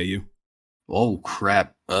remember? Yeah, you. Oh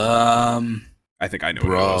crap! I think I know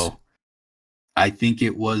what it was. I think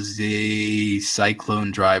it was a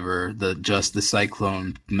Cyclone driver, the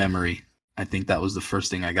Cyclone memory. I think that was the first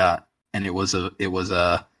thing I got, and it was a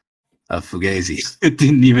Fugazi. It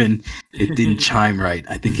didn't chime right.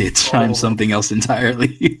 I think it chimed something else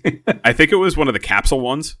entirely. I think it was one of the capsule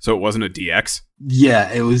ones, so it wasn't a DX. Yeah,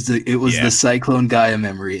 it was the Cyclone Gaia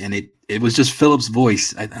memory, and it was just Philip's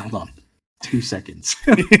voice. Hold on. 2 seconds.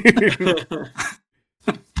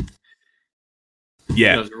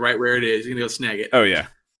 Yeah. Knows right where it is. You're going to go snag it. Oh, yeah.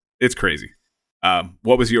 It's crazy.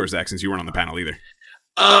 What was yours, Zach, since you weren't on the panel either?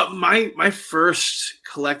 My first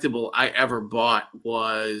collectible I ever bought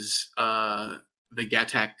was the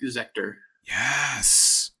Gattack Zector.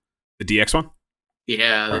 Yes. The DX one?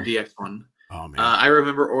 Yeah, the DX one. Oh, man. I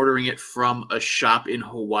remember ordering it from a shop in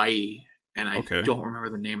Hawaii, and I don't remember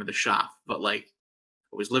the name of the shop, but like,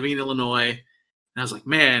 I was living in Illinois, and I was like,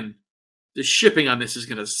 man, the shipping on this is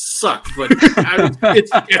going to suck, but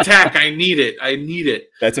it's Gattack. I need it.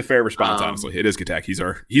 That's a fair response, honestly. It is Gattack.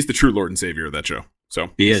 He's the true Lord and Savior of that show. So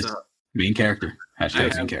he is. Main character.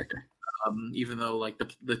 Hashtag main character. Even though like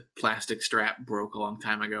the plastic strap broke a long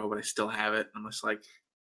time ago, but I still have it. I'm just like,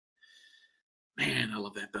 man, I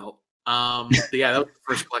love that belt. But yeah, that was the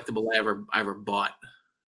first collectible I ever bought.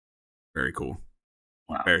 Very cool.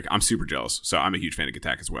 Wow. I'm super jealous. So I'm a huge fan of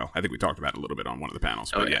Gattack as well. I think we talked about it a little bit on one of the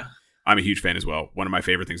panels. But yeah, I'm a huge fan as well. One of my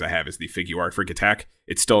favorite things I have is the figure art for Gattack.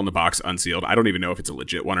 It's still in the box, unsealed. I don't even know if it's a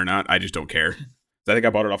legit one or not. I just don't care. I think I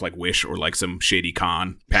bought it off like Wish or like some shady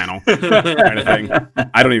con panel kind of thing.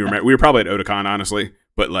 I don't even remember. We were probably at Otakon, honestly.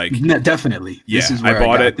 But like, definitely, yeah, this is where I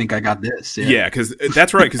bought it. I think I got this. Yeah, because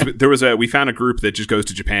that's right. Because we found a group that just goes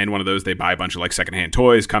to Japan. One of those, they buy a bunch of like secondhand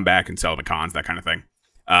toys, come back and sell to cons, that kind of thing.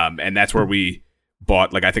 And that's where we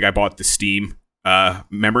bought. Like, I think I bought the Steam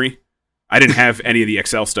memory. I didn't have any of the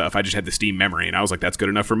Excel stuff. I just had the Steam memory, and I was like, that's good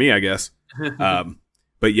enough for me, I guess.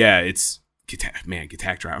 But yeah, it's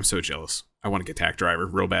Getac Driver. I'm so jealous. I want a Getac Driver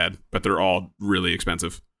real bad, but they're all really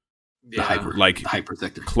expensive. The hyper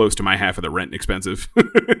protector, close to my half of the rent expensive.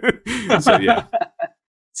 So yeah,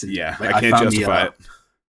 I can't justify it.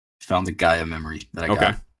 Found the Gaia memory that I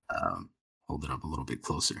got. Hold it up a little bit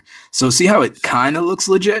closer. So see how it kind of looks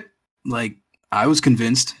legit? Like, I was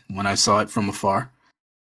convinced when I saw it from afar,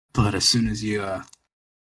 but as soon as you,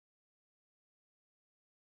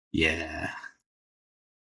 yeah.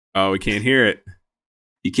 Oh, we can't hear it.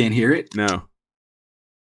 You can't hear it? No.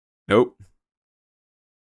 Nope.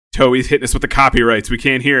 Toei's hitting us with the copyrights. We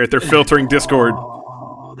can't hear it. They're filtering Discord.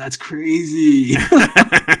 Oh, that's crazy.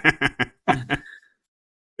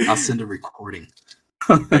 I'll send a recording.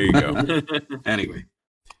 There you go. Anyway.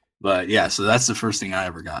 But yeah, so that's the first thing I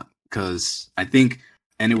ever got. Because I think,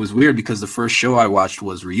 and it was weird because the first show I watched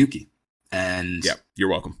was Ryuki. And yeah, you're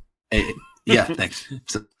welcome. Yeah, thanks.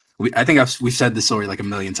 So I think we've said this story like a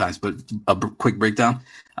million times, but a quick breakdown.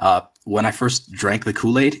 When I first drank the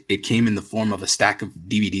Kool-Aid, it came in the form of a stack of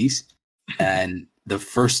DVDs, and the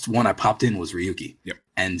first one I popped in was Ryuki. Yep.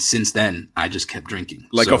 And since then, I just kept drinking.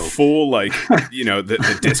 Like a full, like,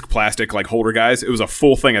 the disc plastic, like, holder guys. It was a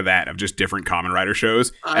full thing of that, of just different Kamen Rider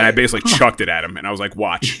shows. And I basically chucked it at him. And I was like,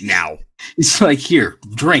 watch now. It's like, here,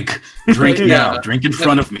 drink now. Drink in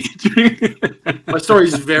front of me. My story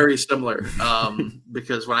is very similar.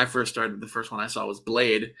 Because when I first started, the first one I saw was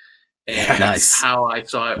Blade. And how I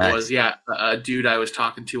saw it was, a dude I was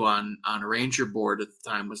talking to on a Ranger board at the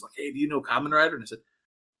time was like, hey, do you know Kamen Rider? And I said,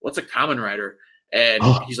 what's a Kamen Rider? And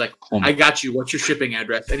he's like, I got you. What's your shipping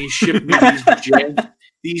address? And he shipped me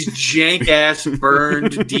these jank ass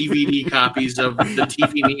burned DVD copies of the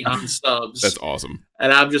TV Nihon subs. That's awesome.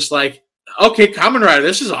 And I'm just like, okay, Kamen Rider,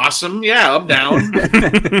 this is awesome. Yeah, I'm down.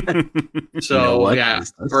 So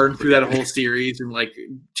that's burned through that whole series in like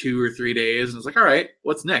 2 or 3 days, and I was like, all right,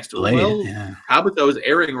 what's next? Kabuto is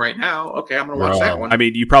airing right now. Okay, I'm gonna watch that one. I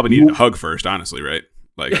mean, you probably needed a hug first, honestly, right?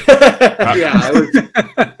 Like, yeah,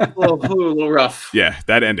 it was a little rough. Yeah,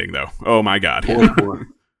 that ending though. Oh my god. Poor.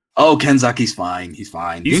 Oh, Kenzaki's fine. He's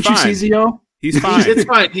fine. Didn't you see Zio? He's fine. It's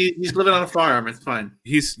fine. He's living on a farm. It's fine.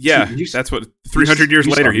 That's what 300 years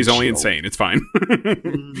later, he's only insane. It's fine.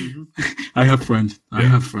 I have friends.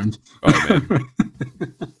 Oh,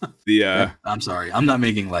 man. I'm sorry. I'm not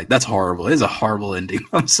making light. That's horrible. It is a horrible ending.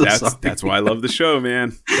 I'm so sorry. That's why I love the show,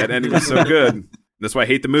 man. That ending was so good. That's why I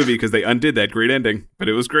hate the movie, because they undid that great ending. But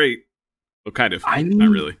it was great. Well, kind of.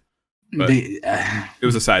 Not really. But it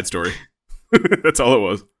was a side story. That's all it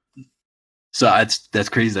was. So that's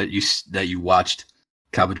crazy that you watched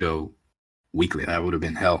Kabuto weekly. That would have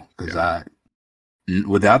been hell, because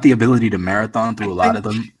without the ability to marathon through a lot of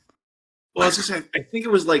them. Well, I was gonna say, I think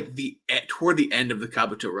it was like toward the end of the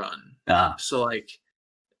Kabuto run. So like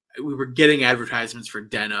we were getting advertisements for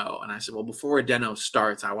Den-O, and I said, well, before Den-O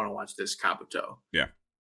starts, I want to watch this Kabuto. Yeah.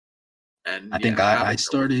 And I think I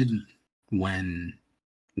started when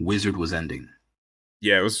Wizard was ending.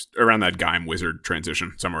 Yeah, it was around that Gaim Wizard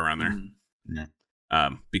transition, somewhere around there. Yeah.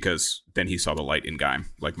 Because then he saw the light in Gaim,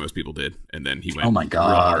 like most people did, and then he went. Oh my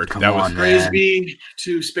god! That was praise be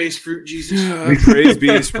to Space Fruit Jesus. Praise be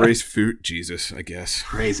to Space Fruit Jesus, I guess.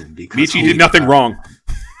 Praise him, because Michi did nothing wrong.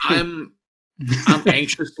 I'm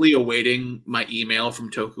anxiously awaiting my email from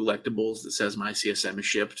Toku Collectibles that says my CSM is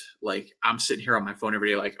shipped. Like, I'm sitting here on my phone every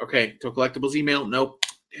day, like, okay, Toku Collectibles email, nope.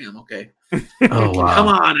 Damn, okay. Oh wow! Come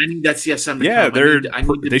on, I need that CSM. To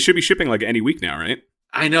come. They should be shipping like any week now, right?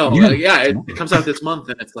 I know. It comes out this month,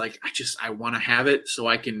 and it's like I want to have it so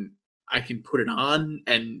I can put it on.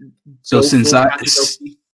 And so since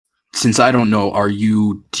I don't know, are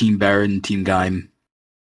you Team Baron, Team Gaim?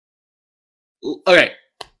 Okay.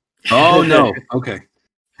 Oh no. Okay.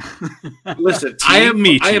 Listen,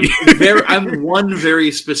 I'm one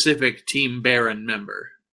very specific Team Baron member,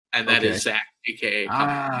 and that is Zach, aka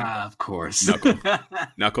of course.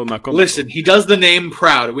 Knuckle. Listen, he does the name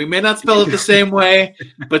proud. We may not spell it the same way,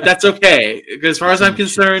 but that's okay. Because as far as I'm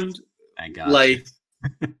concerned,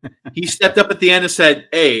 he stepped up at the end and said,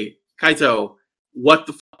 "Hey, Kaito, what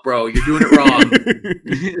the fuck, bro? You're doing it wrong.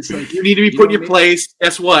 It's like, you need to be put in your place.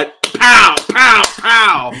 Guess what? Pow, pow,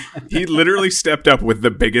 pow." He literally stepped up with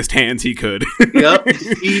the biggest hands he could. Yep.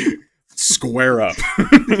 Square up.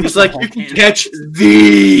 He's like, you can catch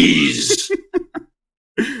these.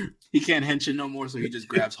 He can't henshin no more, so he just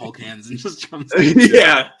grabs Hulk hands and just jumps.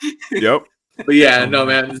 Yeah. Yep. But yeah, no,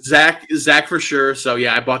 man. Zach for sure. So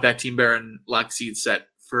yeah, I bought that Team Baron Lockseed set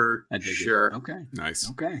for sure. It. Okay. Nice.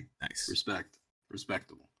 Okay. Nice.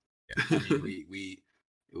 Respectable. Yeah. I mean, we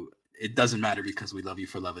it doesn't matter because we love you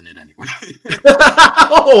for loving it anyway.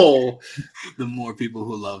 Oh, the more people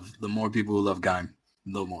who love Gaim,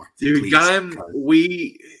 no more. dude, Please, Gaim, God.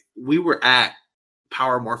 we were at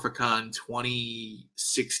Power Morphicon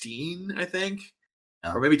 2016, I think,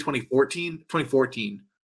 Oh. or maybe 2014. 2014.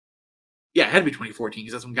 Yeah, it had to be 2014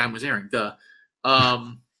 because that's when Gaim was airing. Duh.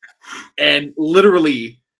 And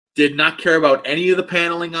literally did not care about any of the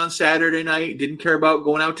paneling on Saturday night. Didn't care about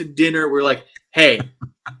going out to dinner. We're like, hey,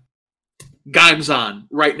 Gaim's on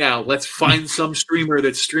right now. Let's find some streamer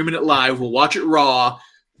that's streaming it live. We'll watch it raw.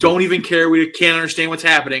 Don't even care. We can't understand what's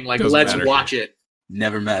happening. Like, Doesn't let's matter. watch it.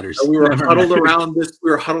 Never matters. So we were Never huddled matters. around this.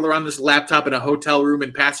 We were huddled around this laptop in a hotel room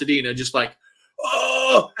in Pasadena, just like,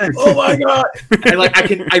 oh my god! And like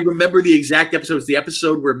I remember the exact episode. It's the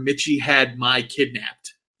episode where Mitchie had Mai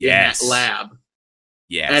kidnapped in Yes. that lab,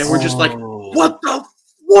 Yes. and we're just like, Oh.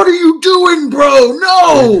 what are you doing, bro?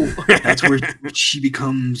 No! That's where she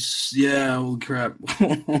becomes. Yeah. Oh crap.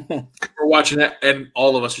 We're watching that, and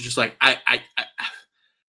all of us are just like, I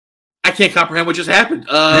can't comprehend what just happened.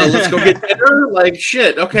 Let's go get dinner. Like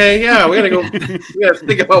shit. Okay, yeah, we gotta go. We gotta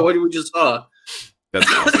think about what we just saw.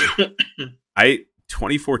 That's awesome.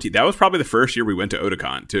 2014. That was probably the first year we went to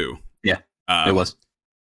Otakon too. Yeah, it was.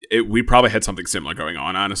 We probably had something similar going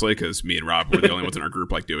on, honestly, because me and Rob were the only ones in our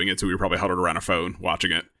group like doing it, so we were probably huddled around a phone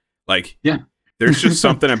watching it. Like, yeah, there's just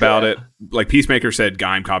something about it. Like Peacemaker said,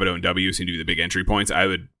 Gaim, Kabuto, and W seem to be the big entry points. I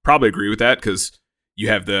would probably agree with that because you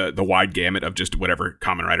have the wide gamut of just whatever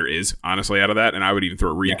Kamen Rider is, honestly, out of that. And I would even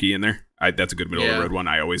throw Ryuki in there. That's a good middle of the road one.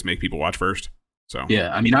 I always make people watch first. So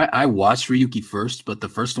yeah, I mean, I watched Ryuki first, but the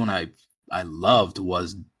first one I loved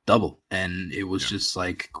was Double, and it was just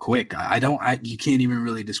like quick. You can't even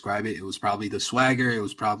really describe it. It was probably the swagger, it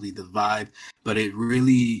was probably the vibe, but it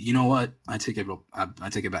really, you know what? I take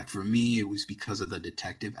it back. For me, it was because of the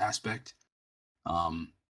detective aspect.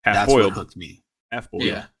 That's boiled. what hooked me. Half boiled.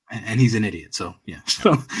 Yeah. And he's an idiot, so yeah.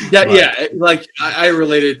 So, Yeah. Like I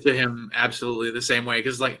related to him absolutely the same way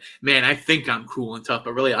because, like, man, I think I'm cool and tough,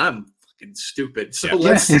 but really I'm fucking stupid. So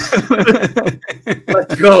let's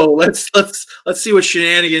go. Let's see what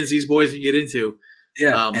shenanigans these boys can get into.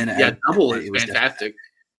 Double is fantastic.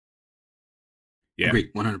 Yeah,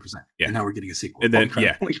 agree, 100%. Yeah, and now we're getting a sequel. And then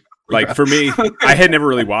like for me, I had never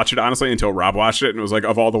really watched it honestly until Rob watched it and was like,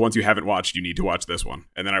 of all the ones you haven't watched, you need to watch this one.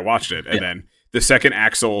 And then I watched it, and then the second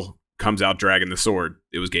Axel comes out dragging the sword,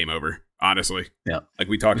 it was game over. Honestly, like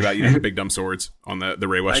we talked about, the big dumb swords on the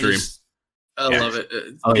Ray West stream. I love it.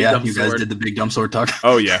 You guys did the big dumb sword talk.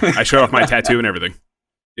 Oh yeah, I showed off my tattoo and everything.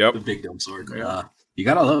 Yep, the big dumb sword. You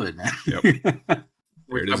gotta love it, man. Yep.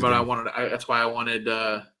 That's why I wanted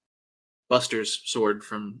Buster's sword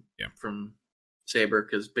from Saber,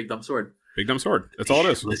 because big dumb sword. Big dumb sword. That's all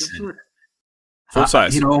it is. Listen, full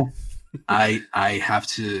size. I have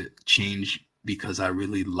to change because I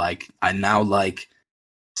now like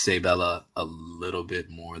Sabella a little bit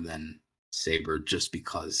more than Saber, just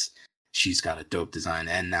because she's got a dope design.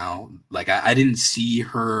 And now, like, I didn't see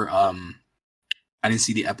her I didn't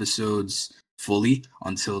see the episodes fully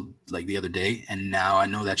until like the other day, and now I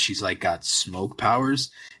know that she's like got smoke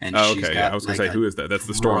powers, and she's got, I was gonna say, who is that? That's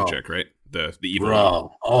the Storm chick, right? The evil one.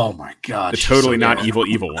 Oh my god, the totally not evil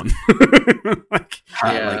one.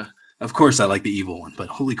 Of course I like the evil one, but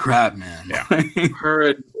holy crap, man. Yeah.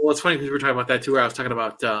 It's funny because we were talking about that too, where I was talking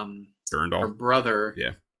about her brother.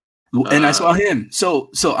 Yeah. And I saw him. So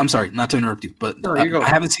I'm sorry, not to interrupt you, but I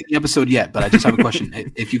haven't seen the episode yet, but I just have a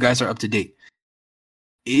question. If you guys are up to date,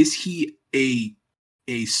 is he a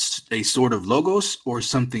sort of Logos or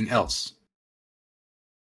something else?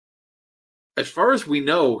 As far as we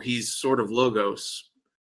know, he's sort of Logos.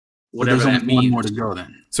 Whatever that means. One more to go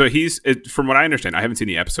then. So from what I understand, I haven't seen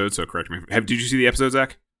the episode, so correct me. Did you see the episode,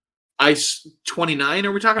 Zach? 29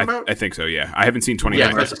 are we talking about? I think so, yeah. I haven't seen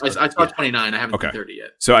 29. Yeah, I saw 29. I haven't seen 30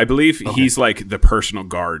 yet. So I believe he's like the personal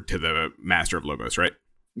guard to the Master of Logos, right?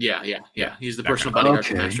 Yeah. He's the personal bodyguard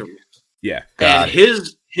to the Master of Logos. Yeah. And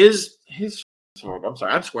his sword, I'm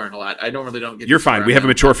sorry, I'm swearing a lot. I don't get. You're fine. We have a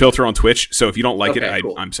mature filter on Twitch, so if you don't like it,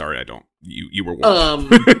 cool. I'm sorry, I don't. You were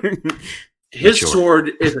warned. His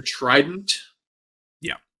sword is a trident.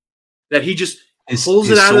 Yeah. That he just pulls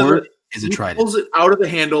it out of the... Is a trident. Pulls it out of the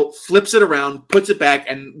handle, flips it around, puts it back,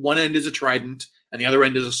 and one end is a trident, and the other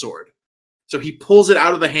end is a sword. So he pulls it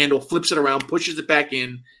out of the handle, flips it around, pushes it back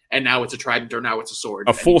in, and now it's a trident, or now it's a sword.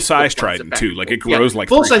 A And he full size flips it trident back too. and Like forth. it grows like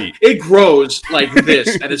full 3 size. feet. It grows like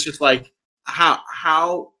this, and it's just like how.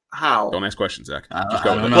 Don't ask questions, Zach. I Just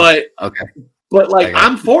don't go. know. But Okay. like I got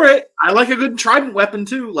I'm for it. I like a good trident weapon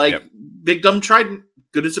too. Like Yep. big dumb trident,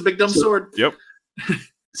 good as a big dumb sword. Yep.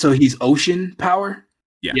 So he's ocean power.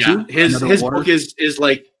 Yeah. Yeah, Too? his Another water? book is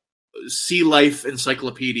like Sea Life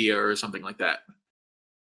Encyclopedia or something like that.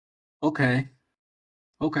 Okay.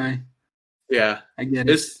 Yeah, I get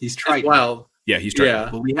it. it's He's it's Triton. wild. Yeah, he's trying. Yeah,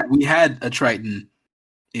 But we had a Triton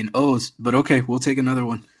in O's, but okay, we'll take another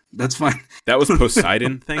one. That's fine. That was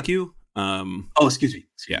Poseidon. Thank you. Oh, excuse me.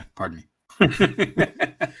 Yeah. Pardon me.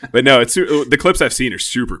 But no, it's the clips I've seen are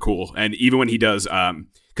super cool, and even when he does,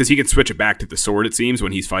 because he can switch it back to the sword. It seems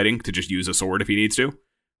when he's fighting to just use a sword if he needs to.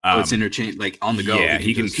 It's interchange, like on the go. Yeah,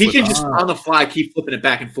 he can he can just Ah. on the fly keep flipping it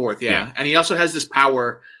back and forth. Yeah. Yeah. And he also has this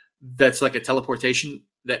power that's like a teleportation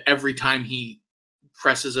that every time he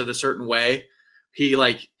presses it a certain way, he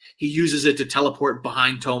uses it to teleport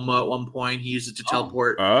behind Toma at one point. He uses it to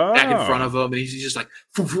teleport back in front of him, and he's just like,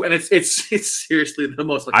 and it's seriously the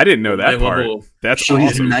most. Like, I didn't know that part. memorable. That's So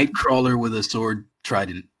he's a awesome. Nightcrawler with a sword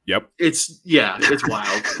trident. Yep. It's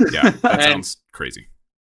wild. Yeah, that And- sounds crazy.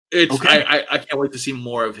 It's Okay. I can't wait to see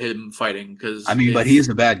more of him fighting because I mean, but he is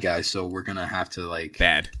a bad guy, so we're gonna have to like.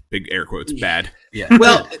 Bad. Big air quotes. Bad. Yeah.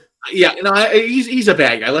 well, yeah, he's a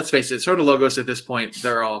bad guy. Let's face it. Sort of Logos at this point,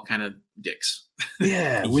 they're all kind of dicks.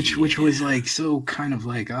 Yeah, which was like so kind of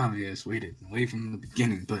like obvious. Waited away from the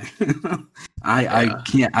beginning, but I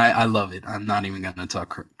can't. I love it. I'm not even gonna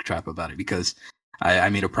talk crap about it because I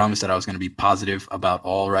made a promise that I was gonna be positive about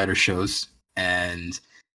all Rider shows, and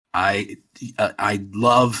I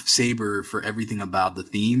love Saber for everything about the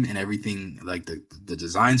theme and everything. Like the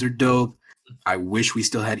designs are dope. I wish we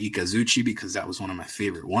still had Ikazuchi because that was one of my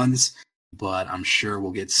favorite ones, but I'm sure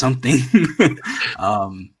we'll get something.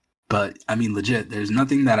 But I mean, legit, there's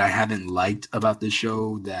nothing that I haven't liked about this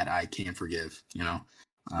show that I can't forgive, you know?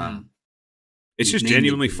 It's just Maybe.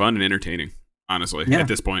 genuinely fun and entertaining, honestly, Yeah. at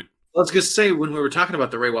this point. Let's just say when we were talking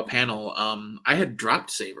about the Reiwa panel, I had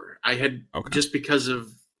dropped Saber. I had just because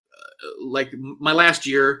of like my last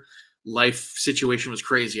year life situation was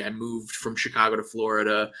crazy. I moved from Chicago to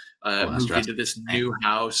Florida, moved into this new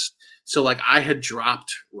house. So like I had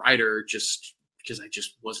dropped Rider just because I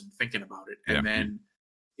just wasn't thinking about it. And then,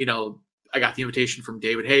 you know, I got the invitation from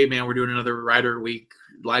David. Hey man, we're doing another Rider week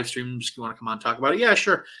live streams. You want to come on and talk about it? Yeah,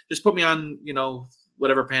 sure. Just put me on, you know,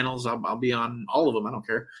 whatever panels. I'll be on all of them. I don't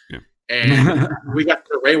care. Yeah. And we got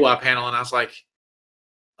to the Reiwa panel and I was like,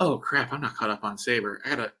 oh crap, I'm not caught up on Saber.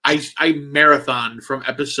 I marathoned from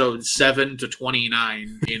episode 7 to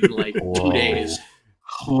 29 in like 2 days.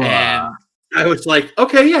 And I was like,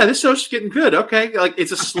 okay, yeah, this show's getting good. Okay. Like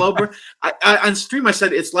it's a slow burn. I on stream I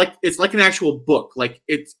said it's like an actual book. Like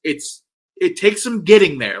it takes some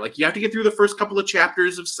getting there. Like you have to get through the first couple of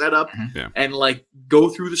chapters of setup and like go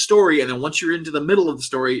through the story. And then once you're into the middle of the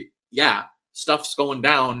story, yeah, stuff's going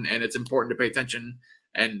down and it's important to pay attention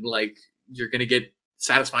and like you're gonna get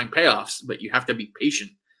satisfying payoffs, but you have to be patient,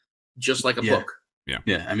 just like a book.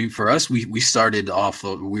 Yeah. I mean, for us, we started off.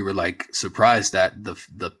 We were like surprised at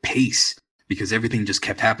the pace because everything just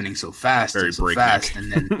kept happening so fast, and so fast,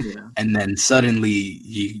 and then and then suddenly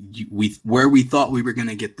we where we thought we were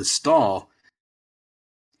gonna get the stall,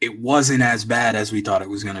 it wasn't as bad as we thought it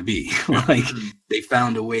was gonna be. Like they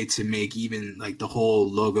found a way to make even like the whole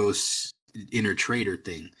Logos inner trader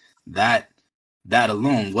thing that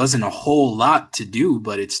alone wasn't a whole lot to do,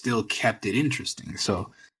 but it still kept it interesting.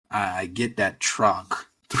 So I get that trog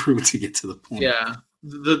through to get to the point. Yeah,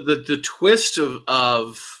 the twist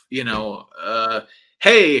of you know,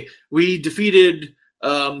 hey, we defeated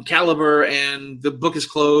Caliber and the book is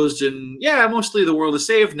closed and yeah, mostly the world is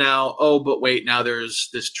saved now. Oh, but wait, now there's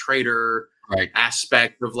this traitor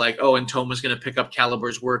aspect of like, oh, and Toma's gonna pick up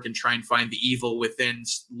Caliber's work and try and find the evil within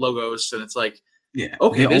Logos, and it's like, yeah,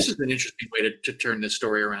 okay, this is an interesting way to turn this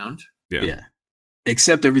story around. Yeah.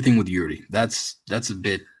 Except everything with Yuri. That's a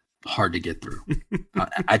bit hard to get through.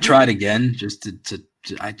 I tried again just to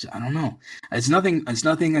I don't know. It's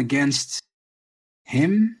nothing against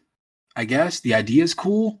him. I guess the idea is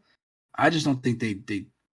cool. I just don't think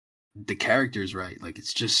the character's right. Like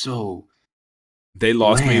it's just so. They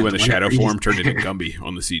lost me when the Bland shadow whenever form he's turned into there. Gumby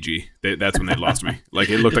on the CG. That's when they lost me. Like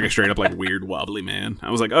it looked like a straight up like weird wobbly man.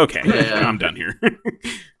 I was like, okay, I'm done here.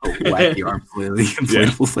 Wacky arm flailing,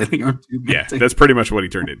 inflatable flailing arm tube. Yeah, that's pretty much what he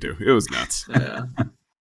turned into. It was nuts. Yeah.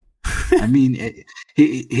 I mean,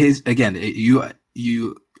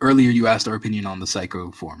 you earlier you asked our opinion on the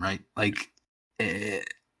psycho form, right? Like, I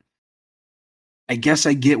guess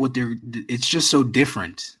I get what it's just so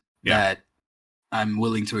different that I'm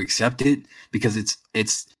willing to accept it because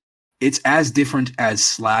it's as different as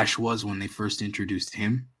Slash was when they first introduced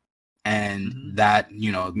him, and that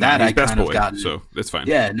that I kind of got. So that's fine.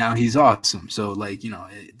 Yeah, now he's awesome. So like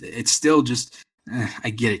it's still just. I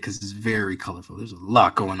get it because it's very colorful. There's a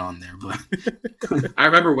lot going on there, but I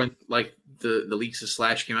remember when like the leaks of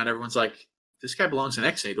Slash came out, everyone's like, "This guy belongs in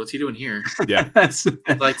X8. What's he doing here?" Yeah,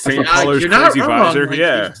 like same colors, you're crazy not wrong. visor. Like,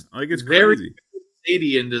 Yeah, like it's very crazy.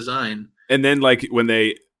 shady in design. And then like when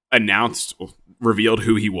they revealed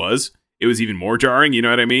who he was, it was even more jarring. You know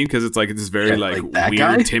what I mean? Because it's like this very weird,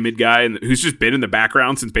 guy? timid guy, and who's just been in the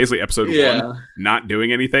background since basically episode 1, not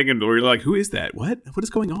doing anything. And we're like, who is that? What is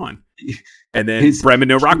going on? And then Bremen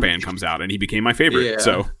No Rock Band comes out, and he became my favorite. Yeah.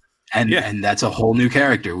 So and that's a whole new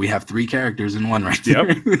character. We have 3 characters in one right there.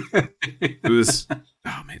 Yep. It was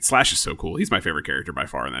Slash is so cool. He's my favorite character by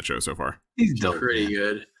far in that show so far. He's dope, pretty man.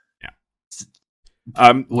 good.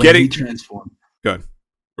 When getting he transformed. Good. What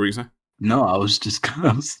were you saying? No, I was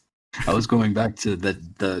going back to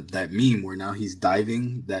that meme where now he's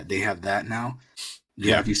diving. That they have that now.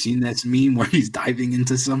 Yeah, have you seen that meme where he's diving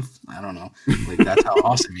into some? I don't know. Like that's how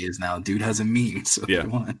awesome he is now. Dude has a meme. So yeah.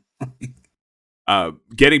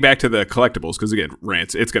 Getting back to the collectibles, because again,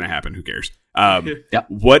 rants. It's gonna happen. Who cares?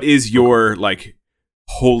 What is your like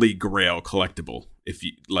holy grail collectible? If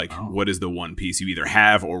you like, what is the one piece you either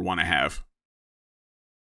have or want to have?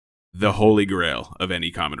 The holy grail of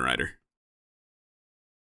any Kamen Rider.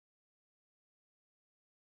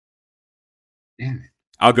 Damn it.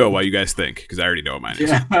 I'll go while you guys think, because I already know what mine is.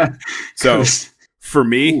 Yeah. So for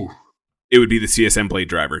me, it would be the CSM Blade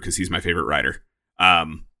Driver, because he's my favorite rider.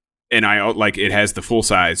 And I like it has the full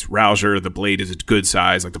size Rouser. The blade is a good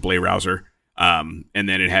size, like the Blade Rouser. And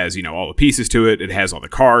then it has all the pieces to it. It has all the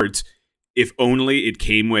cards. If only it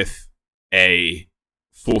came with a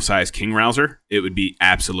full size King Rouser, it would be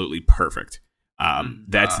absolutely perfect.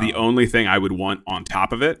 That's the only thing I would want on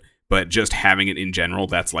top of it. But just having it in general,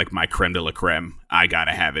 that's like my creme de la creme. I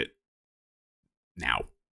gotta have it now.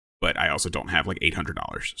 But I also don't have like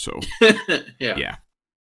 $800. So yeah.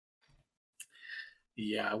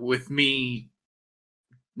 Yeah, with me,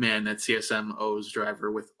 man, that CSM O's driver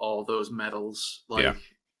with all those medals. Like,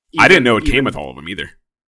 I didn't know it came with all of them either.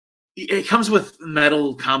 It comes with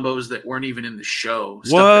metal combos that weren't even in the show. What?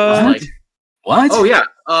 Stuff that was like, what? Oh yeah,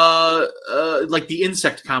 like the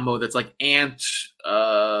insect combo that's like ant,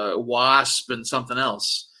 wasp, and something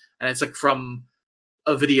else, and it's like from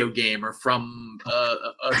a video game or from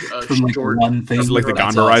a from short, like one thing, like the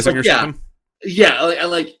Ganba Rising or something. Yeah,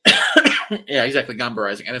 like yeah, exactly, Ganba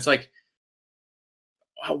Rising, and it's like,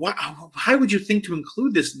 why would you think to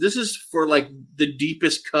include this? This is for like the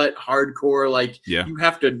deepest cut hardcore. Like, you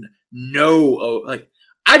have to know. Like,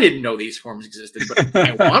 I didn't know these forms existed, but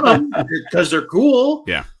I want them because they're cool.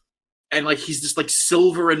 Yeah, and like he's just like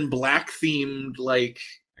silver and black themed, like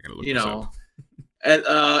I gotta look this up.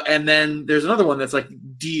 And then there's another one that's like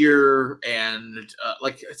deer and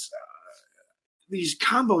like it's these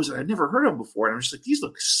combos that I'd never heard of before. And I'm just like, these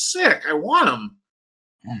look sick. I want them.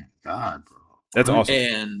 Oh my god, bro. That's awesome.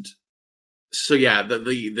 And so yeah,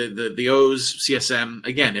 the O's CSM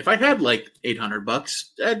again. If I had like $800,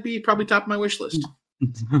 that'd be probably top of my wish list.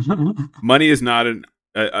 Money is not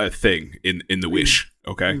a thing in the wish.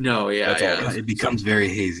 Okay. No, yeah, that's all it becomes very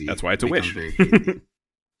hazy. That's why it's a wish.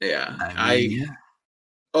 Yeah,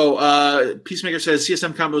 Peacemaker says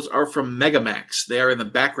CSM combos are from Megamax. They are in the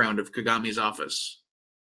background of Kagami's office.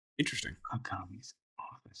 Interesting. Kagami's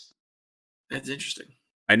office. That's interesting.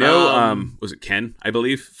 I know. Was it Ken? I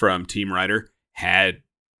believe from Team Rider had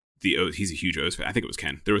the O's. He's a huge O's fan. I think it was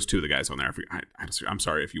Ken. There was 2 of the guys on there. I'm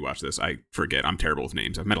sorry if you watch this. I forget. I'm terrible with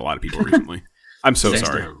names. I've met a lot of people recently. I'm so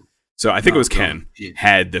sorry. So I think it was Ken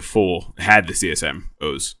had the CSM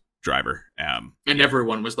O's driver. And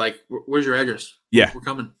everyone was like, "Where's your address? Yeah, we're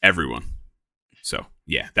coming." Everyone. So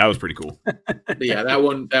yeah, that was pretty cool. But yeah, that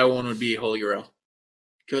one would be Holy Grail.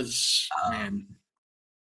 Because man.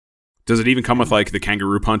 Does it even come with like the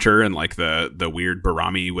Kangaroo Puncher and like the weird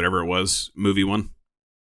Barami, whatever it was, movie one?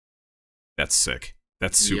 That's sick.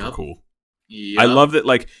 That's super cool. Yep. I love that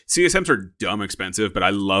like CSMs are dumb expensive, but I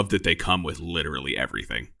love that they come with literally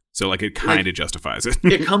everything. So like it kind of justifies it.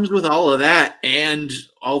 It comes with all of that and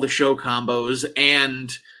all the show combos,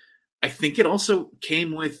 and I think it also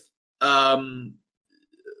came with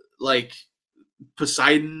like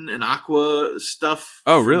Poseidon and Aqua stuff.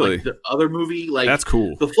 Oh, really? Like the other movie, like that's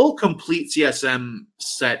cool. The full complete CSM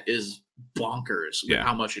set is bonkers with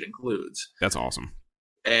how much it includes. That's awesome.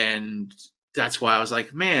 And that's why I was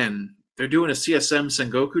like, man, they're doing a CSM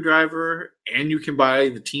Sengoku driver, and you can buy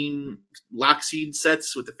the Team Lockseed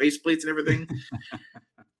sets with the faceplates and everything.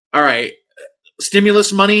 All right,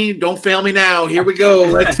 stimulus money, don't fail me now. Here we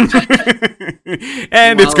go.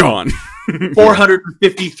 And it's gone.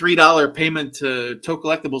 $453 payment to Toe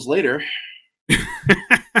Collectibles later.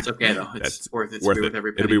 It's okay though. It's worth it. Worth it.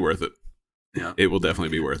 Every penny. It'll be worth it. Yeah. It will definitely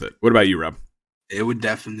be worth it. What about you, Rob? It would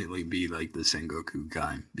definitely be like the Sengoku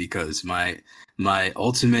guy, because my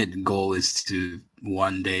ultimate goal is to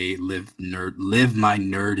one day live my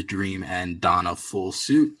nerd dream and don a full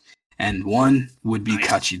suit. And one would be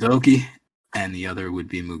Kachidoki, and the other would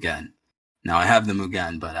be Mugen. Now I have the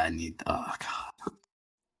Mugen, but I need. Oh god!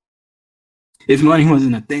 If money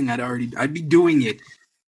wasn't a thing, I'd be doing it.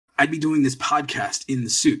 I'd be doing this podcast in the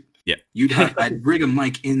suit. Yeah, I'd rig a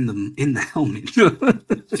mic in the helmet,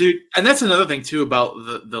 dude. And that's another thing too about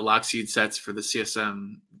the Lockseed sets for the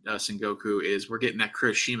CSM Sengoku is we're getting that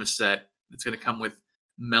Kuroshima set. It's going to come with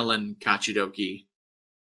Melon Kachidoki.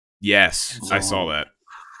 Yes, I saw that.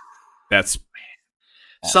 That's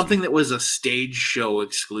awesome. Something that was a stage show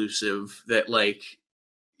exclusive that, like,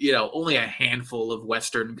 you know, only a handful of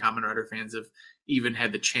Western Kamen Rider fans have even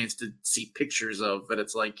had the chance to see pictures of. But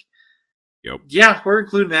it's like, yep. Yeah, we're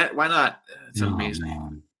including that. Why not? It's amazing.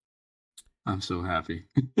 Man. I'm so happy.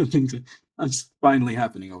 That's finally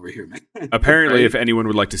happening over here, man. Apparently, right? If anyone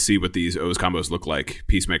would like to see what these O's combos look like,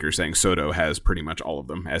 Peacemaker saying Soto has pretty much all of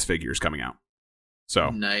them as figures coming out. So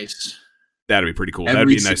nice. That'd be pretty cool. Every That'd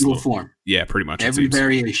be a nice single form. Yeah, pretty much. Every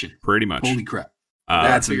variation. Pretty much. Holy crap.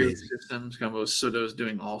 That's amazing. Systems combos. Soto's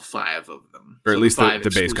doing all 5 of them. Or at least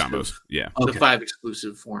the base combos. Yeah. Okay. The 5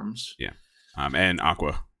 exclusive forms. Yeah. And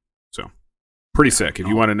Aqua. So pretty sick. If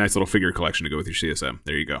you want a nice little figure collection to go with your CSM,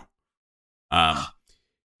 there you go.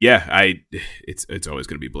 Yeah, it's always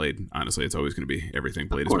going to be Blade. Honestly, it's always going to be everything.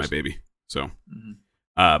 Blade is my baby. So,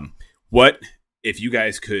 what if you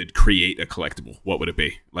guys could create a collectible? What would it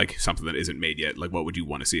be? Like something that isn't made yet. Like what would you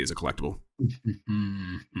want to see as a collectible?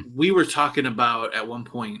 We were talking about at one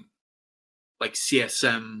point, like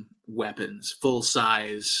CSM weapons, full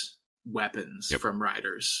size weapons from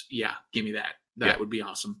Riders. Yeah, give me that. That would be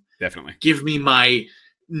awesome. Definitely. Give me my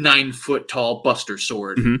 9-foot tall Buster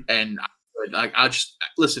sword, and I'll just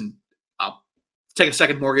listen. I'll take a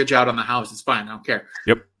second mortgage out on the house. It's fine. I don't care.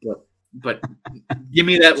 Yep. But give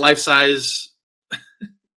me that life size.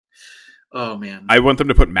 Oh man! I want them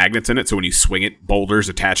to put magnets in it, so when you swing it, boulders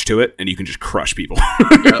attached to it, and you can just crush people.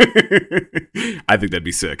 I think that'd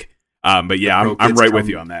be sick. But yeah, I'm right with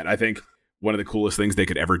you on that. I think one of the coolest things they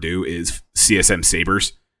could ever do is CSM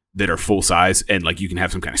sabers that are full size, and like you can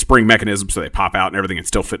have some kind of spring mechanism so they pop out and everything and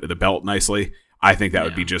still fit to the belt nicely. I think that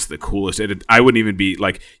would be just the coolest. I wouldn't even be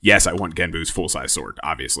like, yes, I want Genbu's full size sword,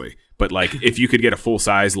 obviously, but like if you could get a full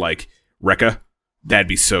size like Rekka, that'd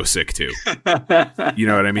be so sick too. You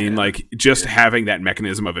know what I mean? Like just having that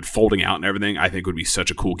mechanism of it folding out and everything, I think would be such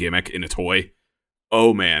a cool gimmick in a toy.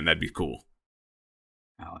 Oh man, that'd be cool.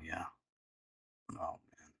 Oh yeah. Oh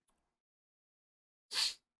man.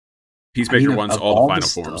 Peacemaker wants all the final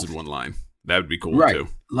forms in one line. That would be cool too.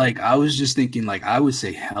 Like I was just thinking, like I would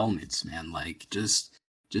say helmets, man. Like just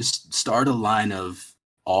start a line of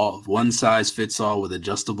all one size fits all with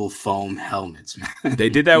adjustable foam helmets, man. They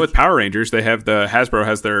did that with Power Rangers. They have Hasbro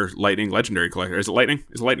has their Lightning Legendary collector. Is it Lightning?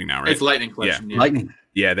 It's Lightning now, right? It's Lightning collection. Yeah. Lightning.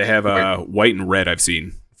 Yeah, they have white and red. I've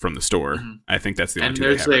seen from the store. I think that's the only two.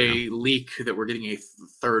 And there's a leak that we're getting a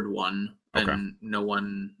third one, and no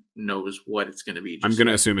one knows what it's going to be. I'm going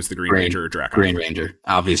to assume it's the Green Ranger or Draco. Green Ranger,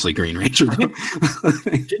 obviously Green Ranger.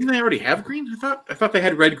 Didn't they already have green? I thought they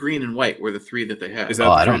had red, green, and white were the 3 that they had. Is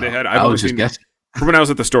that the 3 they had? I was just guessing. When I was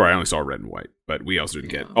at the store, I only saw red and white, but we also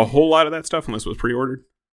didn't get a whole lot of that stuff unless it was pre-ordered.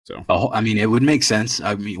 So, I mean, it would make sense.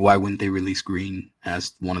 I mean, why wouldn't they release green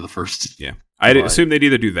as one of the first? Yeah, I'd assume they'd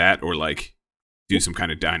either do that or like do some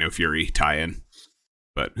kind of Dino Fury tie-in,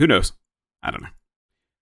 but who knows? I don't know.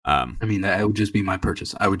 I mean, that would just be my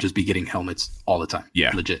purchase. I would just be getting helmets all the time.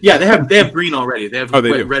 Yeah, legit. Yeah, they have green already. They have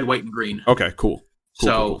red, white, and green. Okay, cool.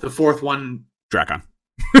 So the fourth one, Drakon.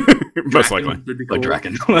 Most likely. Would be cool. Like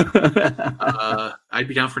Draken. I'd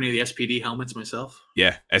be down for any of the SPD helmets myself.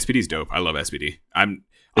 Yeah, SPD's dope. I love SPD.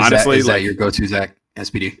 Is that your go-to, Zach?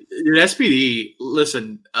 SPD? Dude, SPD,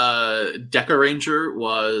 listen, Deca Ranger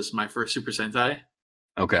was my first Super Sentai.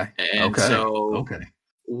 Okay. And so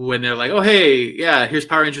when they're like, oh, hey, yeah, here's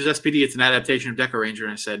Power Rangers SPD. It's an adaptation of Deca Ranger.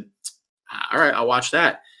 And I said, all right, I'll watch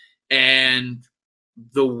that. And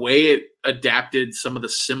the way it adapted some of the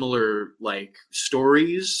similar like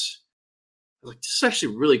stories, I was like, this is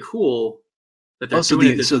actually really cool that they're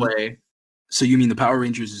doing it this way. So you mean the Power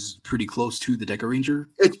Rangers is pretty close to the Deca Ranger?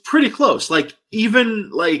 It's pretty close. Like even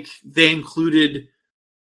like they included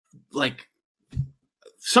like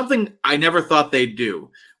something I never thought they'd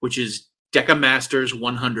do, which is Deca Masters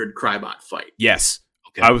 100 Crybot fight. Yes.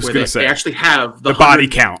 Okay. I was going to say they actually have the body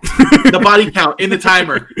count. the body count in the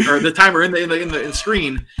timer, or the timer in the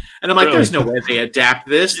screen. And I'm like, Really? there's no way they adapt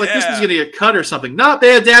this. Like, this Yeah. is going to get cut or something. No,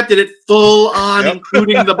 they adapted it full on, Yep.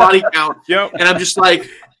 including the body count. Yep. And I'm just like,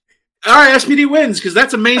 all right, SPD wins, because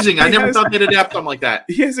that's amazing. I He never has- thought they'd adapt something like that.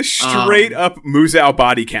 He has a straight up Muzao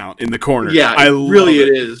body count in the corner. Yeah, I really love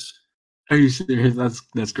it is. Are you serious?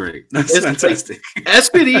 That's great. That's It's fantastic.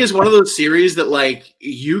 SPD is one of those series that, like,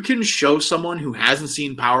 you can show someone who hasn't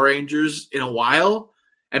seen Power Rangers in a while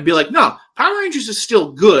and be like, no, Power Rangers is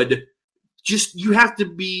still good. Just, you have to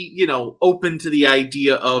be, open to the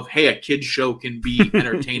idea of, hey, a kid's show can be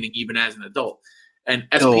entertaining even as an adult. And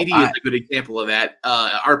SPD is a good example of that.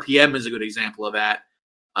 RPM is a good example of that.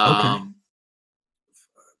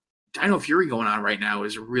 Dino Fury going on right now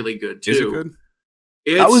is really good too. Is it good?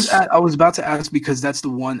 I was about to ask, because that's the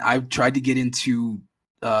one I tried to get into.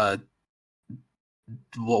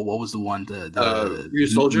 What was the one? The Ryu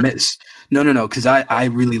Soldier? No, because I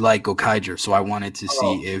really like Gokaiger, so I wanted to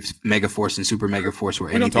see if Megaforce and Super Megaforce were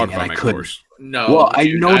We don't anything, talk and about I couldn't. Megaforce. No. Well, I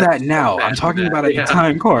dude, know I'm that so now. bad I'm talking for about that. at the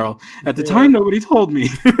time, Carl. At the time, nobody told me.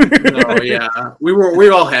 No, yeah, we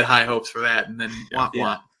all had high hopes for that, and then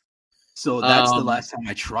Yeah. So that's the Um, last time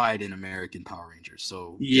I tried an American Power Rangers.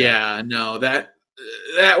 So Yeah, no, that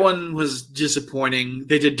one was disappointing.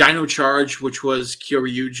 They did Dino Charge, which was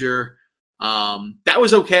Kyoryuger. That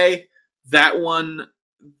was okay. That one,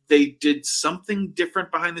 they did something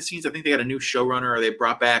different behind the scenes. I think they got a new showrunner, or they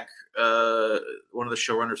brought back one of the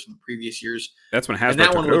showrunners from the previous years. That's when And Hasbro that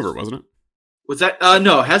took one it was- over, wasn't it? Was that?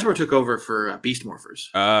 No, Hasbro took over for Beast Morphers.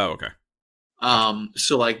 Oh, okay.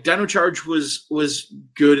 So like Dino Charge was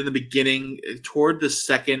good in the beginning. Toward the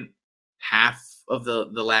second half of the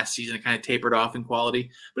last season, it kind of tapered off in quality,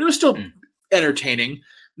 but it was still entertaining.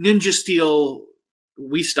 Ninja Steel,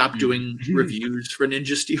 we stopped doing reviews for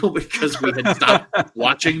Ninja Steel because we had stopped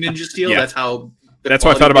watching Ninja Steel. Yeah. That's how. That's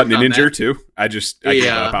what I thought about quality Ninja dipped on that. too. I gave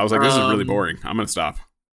Yeah, up. I was like, this is really boring. I'm gonna stop.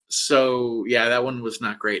 So yeah, that one was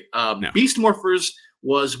not great. No. Beast Morphers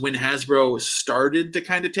was when Hasbro started to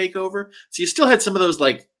kind of take over. So you still had some of those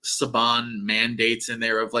like Saban mandates in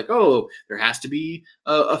there of like, oh, there has to be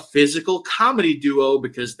a physical comedy duo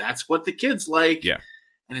because that's what the kids like. Yeah.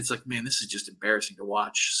 And it's like, man, this is just embarrassing to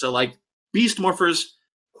watch. So like Beast Morphers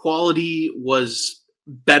quality was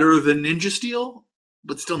better than Ninja Steel,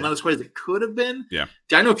 but still not as quite as it could have been. Yeah.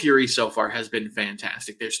 Dino Fury so far has been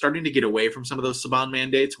fantastic. They're starting to get away from some of those Saban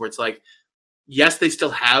mandates where it's like, yes, they still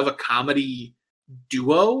have a comedy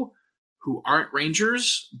duo who aren't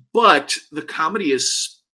Rangers, but the comedy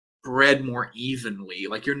is spread more evenly.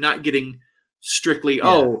 Like you're not getting strictly,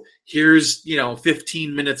 here's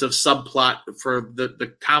 15 minutes of subplot for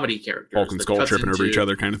the comedy characters. Hulk and that Skull cuts tripping over into- each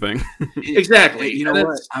other kind of thing. Exactly. You know And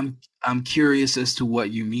what? it's- I'm curious as to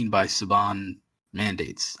what you mean by Saban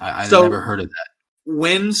mandates. I've So- never heard of that.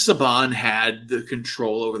 When Saban had the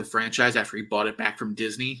control over the franchise after he bought it back from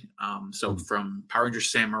Disney, from Power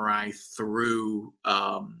Rangers Samurai through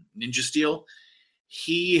Ninja Steel,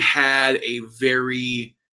 he had a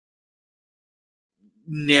very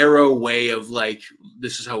narrow way of like,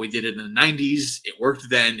 this is how we did it in the 90s. It worked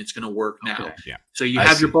then. It's going to work now. Okay. Yeah. So you I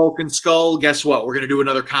have your see. Bulk and Skull. Guess what? We're going to do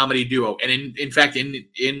another comedy duo. And in fact,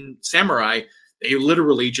 in Samurai, they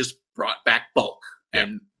literally just brought back Bulk Yeah.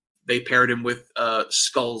 and they paired him with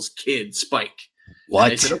Skull's kid, Spike. What?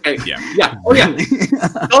 And they said, okay, Yeah. oh yeah.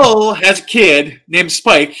 Skull has a kid named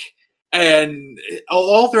Spike, and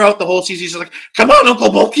all throughout the whole season, he's like, "Come on,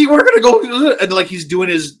 Uncle Bulky, we're gonna go," and like he's doing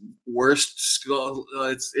his worst Skull.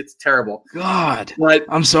 It's terrible, God, but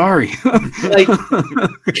I'm sorry. like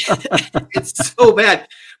it's so bad.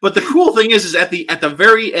 But the cool thing is at the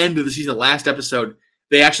very end of the season, the last episode,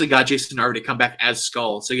 they actually got Jason Narvi to come back as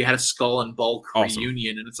Skull. So you had a Skull and Bulk Awesome.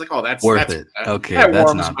 reunion, and it's like, oh, that's Worth that's, it. Okay, that that's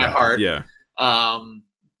warms not my bad. heart. Yeah.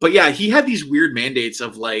 But yeah, he had these weird mandates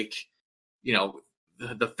of like,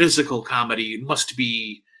 the physical comedy must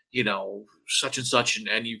be, such and such,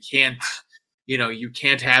 and you can't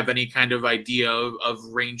have any kind of idea of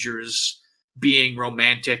Rangers being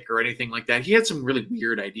romantic or anything like that. He had some really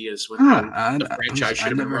weird ideas with how the franchise should I've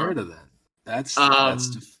have been never run. heard of that. That's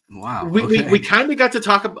wow. We okay. kind of got to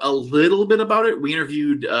talk a little bit about it. We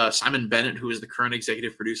interviewed Simon Bennett, who is the current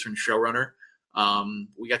executive producer and showrunner.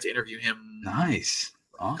 We got to interview him Nice.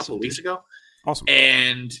 a couple Awesome. of weeks ago, Awesome.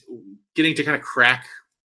 and getting to kind of crack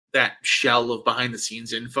that shell of behind the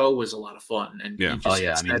scenes info was a lot of fun. And Yeah. he just Oh,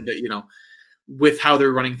 yeah, I said mean- that with how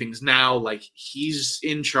they're running things now, like he's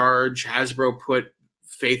in charge. Hasbro put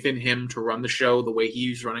faith in him to run the show the way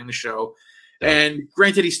he's running the show. Yeah. And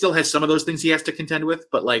granted, he still has some of those things he has to contend with,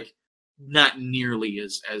 but like not nearly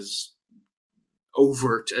as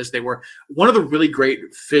overt as they were. One of the really great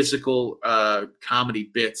physical comedy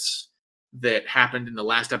bits that happened in the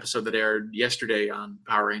last episode that aired yesterday on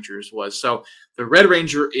Power Rangers was, so the Red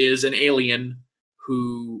Ranger is an alien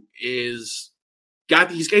who he's got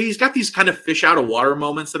these kind of fish out of water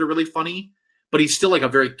moments that are really funny, but he's still like a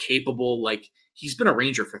very capable, like he's been a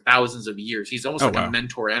ranger for thousands of years. He's almost a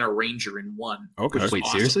mentor and a ranger in one. Okay. Wait,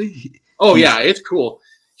 awesome. seriously? Oh yeah, it's cool.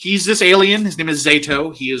 He's this alien. His name is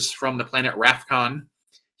Zato. He is from the planet Rafcon.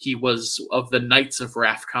 He was of the Knights of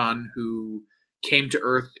Rafcon who came to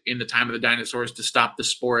Earth in the time of the dinosaurs to stop the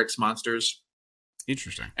Sporix monsters.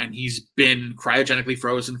 Interesting. And he's been cryogenically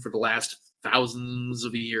frozen for the last thousands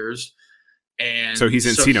of years. And so he's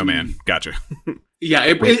Encino Man. Gotcha. Yeah,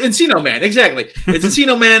 Encino Man, exactly. It's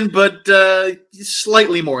Encino Man, but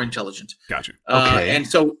slightly more intelligent. Gotcha. Okay. And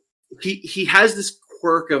so he has this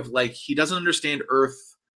quirk of like he doesn't understand Earth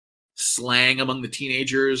slang among the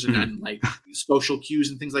teenagers and like social cues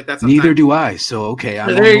and things like that. Sometimes. Neither do I. So okay,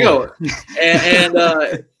 there you go.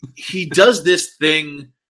 And he does this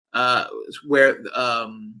thing where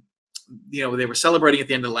they were celebrating at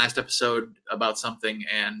the end of the last episode about something,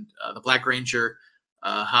 and the Black Ranger,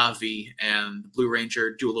 Javi, and the Blue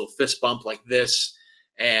Ranger do a little fist bump like this,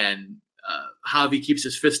 and Javi keeps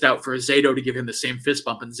his fist out for Zato to give him the same fist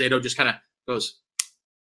bump, and Zato just kind of goes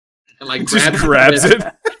and like grabs it.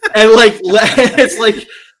 And like it's like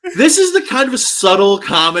this is the kind of subtle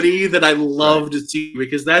comedy that I love to see,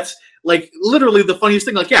 because that's like literally the funniest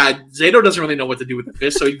thing. Like, yeah, Zato doesn't really know what to do with the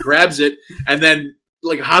fist, so he grabs it, and then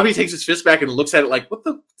like Javi takes his fist back and looks at it like, what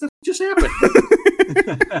the just happened?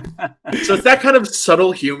 So it's that kind of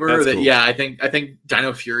subtle humor that's that cool. Yeah, I think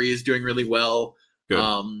Dino Fury is doing really well. Good.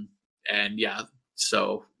 And yeah,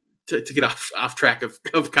 so to get off track of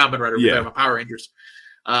Kamen Rider, Yeah. with Power Rangers.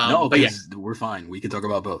 No, but yeah, we're fine. We can talk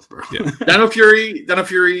about both, bro. Yeah. Dino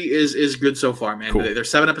Fury is good so far, man. Cool. They're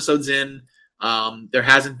 7 episodes in. There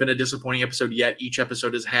hasn't been a disappointing episode yet. Each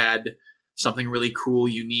episode has had something really cool,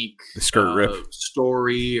 unique. The skirt rip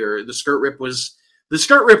story, or the skirt rip was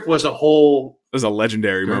a whole. It was a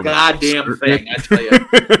legendary moment. Goddamn thing, I tell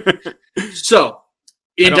you. So,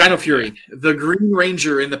 in Dino Fury, the Green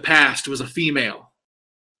Ranger in the past was a female,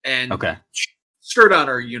 and skirt on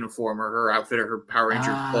her uniform or her outfit or her Power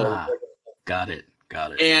Ranger clothes. Got it.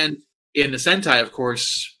 And in the Sentai, of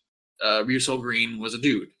course, Ryusoul Green was a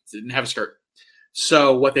dude. Didn't have a skirt.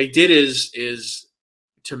 So what they did is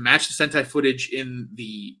to match the Sentai footage in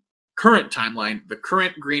the current timeline, the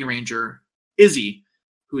current Green Ranger, Izzy,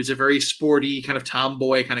 who is a very sporty, kind of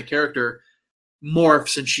tomboy kind of character,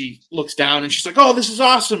 morphs, and she looks down and she's like, oh, this is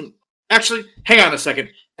awesome. Actually, hang on a second.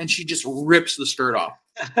 And she just rips the skirt off.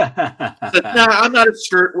 Like, nah, I'm not a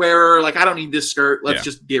skirt wearer. Like, I don't need this skirt. Let's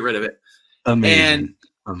just get rid of it. Amazing.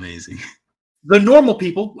 The normal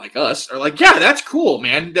people like us are like, yeah, that's cool,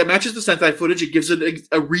 man. That matches the Sentai footage. It gives it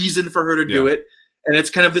a reason for her to do it. And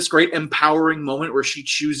it's kind of this great empowering moment where she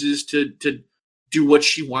chooses to do what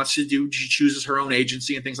she wants to do. She chooses her own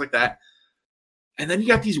agency and things like that. And then you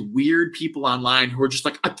got these weird people online who are just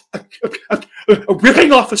like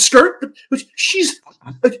ripping off a skirt. She's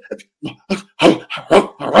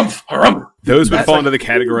those would fall into the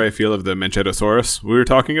category, I feel, of the Manchetosaurus we were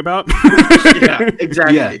talking about. Yeah,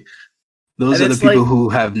 exactly. Yeah. Those are the people who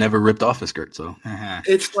have never ripped off a skirt. So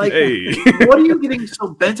it's like, what are you getting so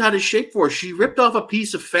bent out of shape for? She ripped off a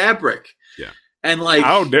piece of fabric. Yeah, and like,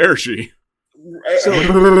 how dare she? So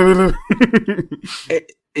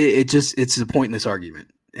it's a pointless argument,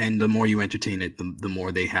 and the more you entertain it, the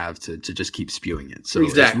more they have to just keep spewing it. So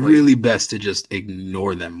it's really best to just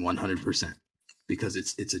ignore them 100%, because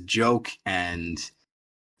it's a joke and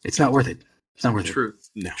it's not worth it. It's not worth it. True.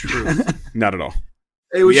 No, true. Not at all.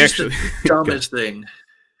 It was just the dumbest thing.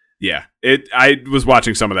 Yeah, I was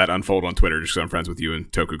watching some of that unfold on Twitter just because I'm friends with you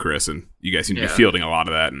and Toku Chris, and you guys seem to be fielding a lot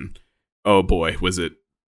of that. And oh boy, was it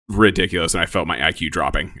ridiculous! And I felt my IQ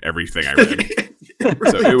dropping everything I read.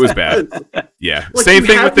 So it was bad. Yeah, like, same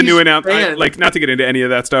thing with the new announcement. Like, not to get into any of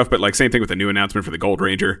that stuff, but like same thing with the new announcement for the Gold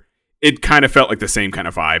Ranger. It kind of felt like the same kind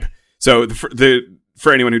of vibe. So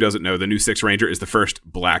for anyone who doesn't know, the new 6th Ranger is the first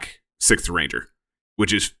black 6th Ranger,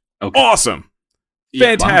 which is awesome.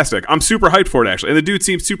 Fantastic. Wow. I'm super hyped for it, actually. And the dude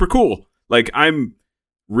seems super cool. Like, I'm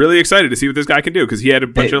really excited to see what this guy can do, because he had a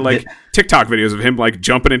bunch of like TikTok videos of him like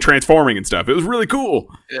jumping and transforming and stuff. It was really cool.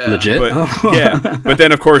 Yeah. Legit. But, but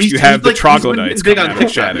then of course you have the troglodytes coming out of the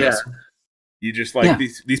shadows. Yeah. You just like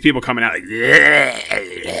these people coming out like,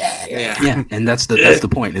 Yeah, and that's the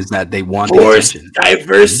point, is that they want the Force attention.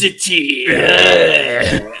 diversity.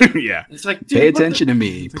 Yeah. It's like, dude, Pay what the- attention to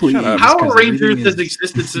me, please. shut up. Power 'cause Rangers everything has is-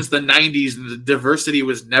 existed since the 90s, and the diversity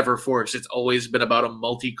was never forced. It's always been about a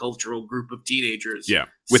multicultural group of teenagers. Yeah.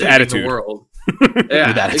 With saving attitude. The world. Yeah,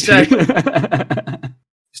 with attitude. exactly.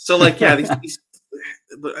 So, like, yeah, these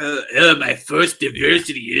my first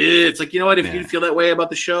diversity. It's like, you know what? If you Yeah. feel that way about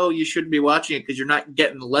the show, you shouldn't be watching it because you're not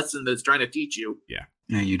getting the lesson that it's trying to teach you. Yeah,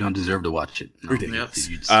 you don't deserve to watch it. No, Ridiculous.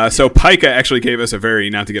 you just- So Pika actually gave us a very,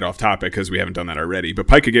 not to get off topic because we haven't done that already, but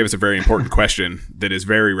Pika gave us a very important question that is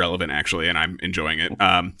very relevant actually, and I'm enjoying it.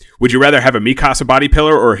 Would you rather have a Mikasa body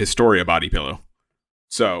pillow or a Historia body pillow?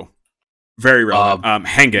 So very relevant.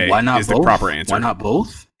 Henge why not is both? the proper answer. Why not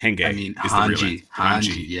both? Henge I mean, is the real Hanji.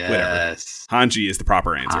 answer. Hanji, whatever. yes. Hanji is the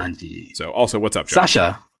proper answer. Hanji. So also, what's up, Josh?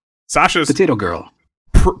 Sasha, Sasha's potato girl.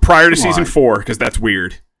 prior to Come season on. 4 because that's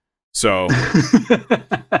weird. So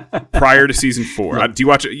prior to season 4, do you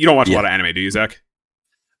watch? You don't watch a lot of anime, do you, Zach?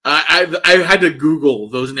 I had to Google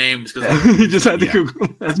those names because You just had to Yeah. Google.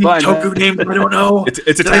 That's fine. Toku names I don't know. It's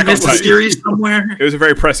Did I Attack on miss the Titan. series somewhere? It was a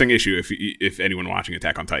very pressing issue if anyone watching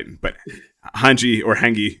Attack on Titan. But Hanji or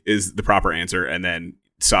Hengi is the proper answer, and then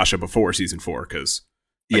Sasha before season 4 because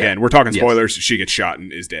again we're talking Yes. spoilers. She gets shot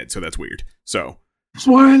and is dead, so that's weird. So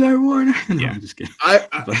Spoiler warning. No, Yeah. I'm just kidding. I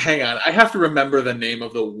hang on. I have to remember the name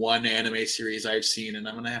of the one anime series I've seen, and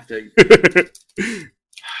I'm gonna have to.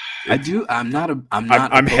 I do. I'm not. I'm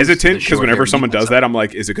opposed to hesitant the because whenever short-haired someone does Mikasa. that, I'm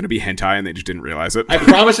like, is it going to be hentai? And they just didn't realize it. I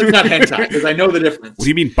promise it's not hentai because I know the difference. What do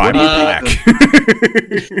you mean body Uh,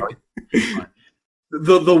 black?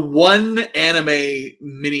 The one anime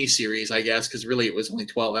mini series, I guess, because really it was only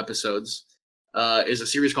 12 episodes, is a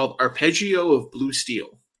series called Arpeggio of Blue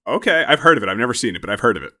Steel. Okay, I've heard of it. I've never seen it, but I've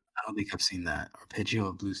heard of it. I don't think I've seen that. Arpeggio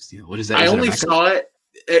of Blue Steel. What is that? I Is it a only mecha? saw it.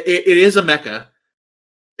 It is a mecha.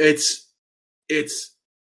 It's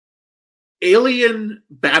alien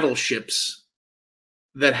battleships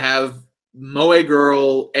that have Moe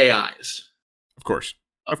Girl AIs, Of course.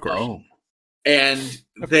 Of course. Oh, and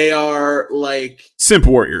they are like, Simp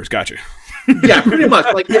warriors, gotcha. yeah, pretty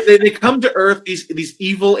much like they come to Earth. These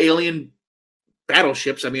evil alien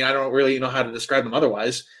battleships. I mean, I don't really know how to describe them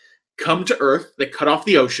otherwise. Come to Earth. They cut off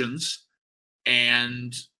the oceans,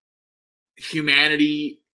 and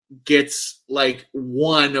humanity gets like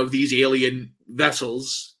one of these alien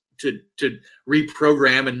vessels to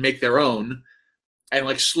reprogram and make their own. And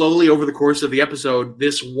like slowly over the course of the episode,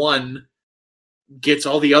 this one gets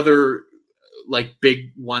all the other like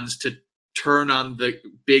big ones to turn on the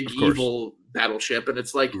big Of course. evil battleship. And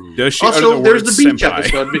it's like, Does she utter also the there's word the beach senpai?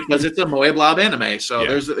 episode because it's a Moe Blob anime. So Yeah.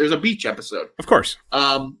 there's a beach episode. Of course.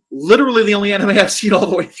 Literally the only anime I've seen all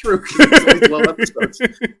the way through 'cause it's only 12 episodes.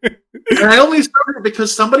 And I only started it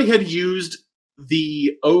because somebody had used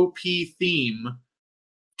the OP theme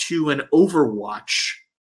to an Overwatch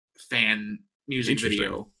fan music Interesting.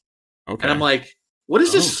 video. Okay. And I'm like, what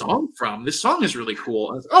is this Oh. song from? This song is really cool.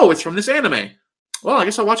 I was, oh, it's from this anime. Well, I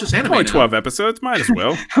guess I'll watch this anime. only now. 12 episodes. Might as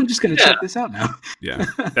well. I'm just gonna Yeah. check this out now. Yeah.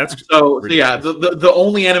 That's So yeah, the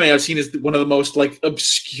only anime I've seen is one of the most like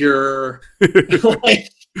obscure. Like,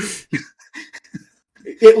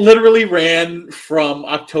 it literally ran from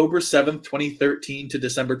October 7th, 2013 to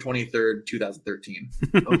December 23rd, 2013.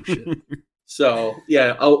 Oh shit. So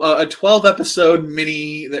yeah, a 12 episode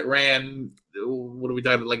mini that ran. What are we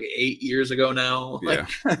talking about? Like 8 years ago now. Like,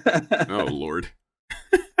 yeah. Oh lord.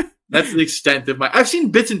 that's the extent of my. I've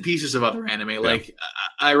seen bits and pieces of other anime. Like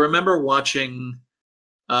I remember watching,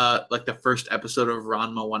 like the first episode of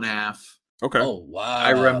Ranma 1/2. Okay. Oh wow. I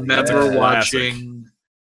remember classic. watching.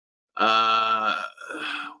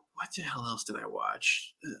 What the hell else did I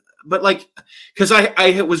watch? But like, because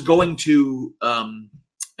I was going to an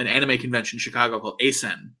anime convention in Chicago called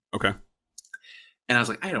ASEN. Okay. And I was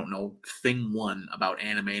like, I don't know thing one about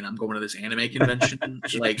anime, and I'm going to this anime convention.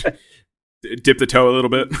 Like, Dip the toe a little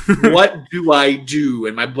bit. what do I do?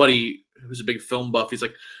 And my buddy, who's a big film buff, he's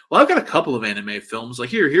like, well, I've got a couple of anime films. Like,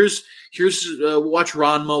 here's we'll watch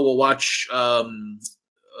Ranma. We'll watch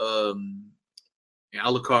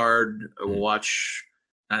Alucard. We'll watch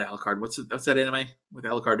not Alucard. What's that anime with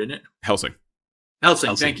Alucard in it? Helsing.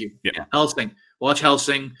 Helsing. Thank you. Yeah. Helsing. Watch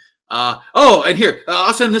Helsing. And here,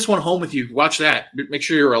 I'll send this one home with you. Watch that. Make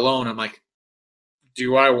sure you're alone. I'm like,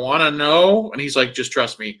 do I want to know? And he's like, just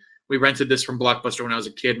trust me. We rented this from Blockbuster when I was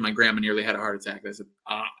a kid. My grandma nearly had a heart attack. I said,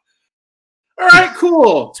 all right,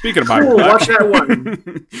 cool. Speaking of Cool, Michael, watch that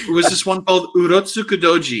one. It was this one called Urotsuku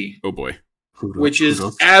Doji, Oh boy. which is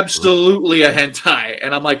absolutely a hentai.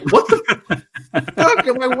 And I'm like, what the fuck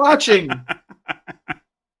am I watching?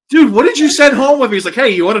 dude, what did you send home with me? He's like, hey,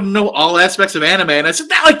 you want to know all aspects of anime? And I said,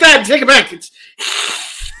 not like that. Take it back. It's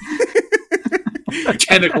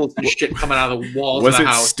tentacles and shit coming out of the walls Was of the it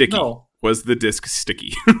house. sticky? No. Was the disc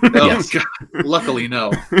sticky? Oh, Yes. God. Luckily,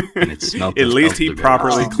 no. And it smelled. At least he together.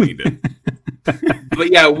 properly cleaned it.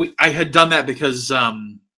 But yeah, I had done that because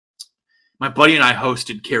my buddy and I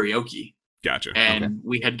hosted karaoke, Gotcha. and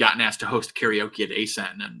we had gotten asked to host karaoke at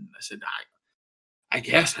ASEN, and I said, I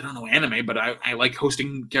guess I don't know anime, but I like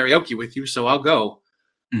hosting karaoke with you, so I'll go.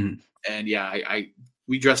 Mhm. And yeah,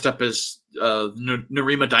 we dressed up as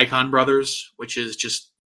Narima Daikon Brothers, which is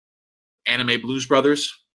just anime Blues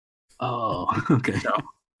Brothers. Oh, okay. So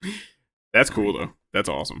That's cool though. That's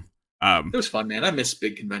awesome. it was fun, man. I miss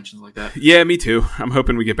big conventions like that. Yeah, me too. I'm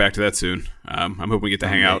hoping we get back to that soon. I'm hoping we get to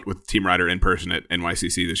hang Okay. out with Team Rider in person at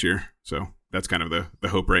NYCC this year. So that's kind of the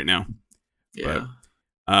hope right now. Yeah.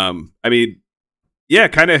 I mean, yeah,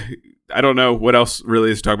 kind of. I don't know what else really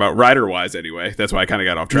is to talk about rider wise. Anyway, that's why I kind of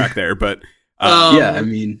got off track there. But Yeah, I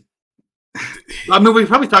mean, we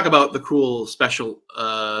probably talk about the cool special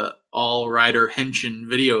all rider henshin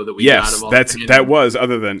video that we got yes, of all that was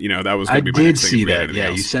other than that was. Gonna I be my did next thing see if we had that. anything Yeah,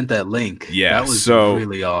 else. you sent that link. Yeah, that was so-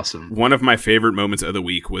 really awesome. One of my favorite moments of the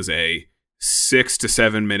week was a 6 to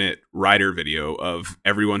 7 minute rider video of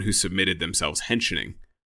everyone who submitted themselves henshining.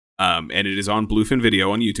 And it is on Bluefin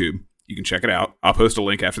Video on YouTube. You can check it out. I'll post a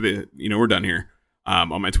link after we're done here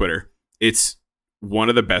on my Twitter. It's one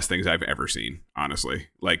of the best things I've ever seen, honestly.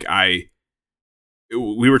 Like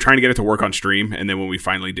we were trying to get it to work on stream, and then when we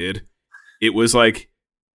finally did, it was like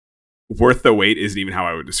worth the wait isn't even how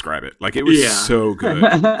I would describe it. Like it was so good.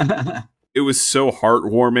 It was so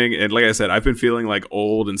heartwarming, and like I said, I've been feeling like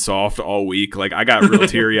old and soft all week. Like I got real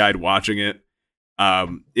teary-eyed watching it.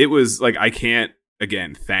 It was like I can't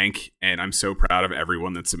again thank, and I'm so proud of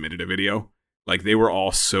everyone that submitted a video. Like they were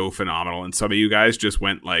all so phenomenal, and some of you guys just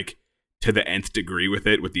went like to the nth degree with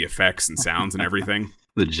it, with the effects and sounds and everything.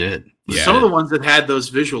 Legit. Yeah. Some of the ones that had those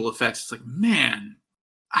visual effects, it's like, man,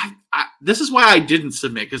 I this is why I didn't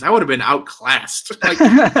submit, because I would have been outclassed. Like,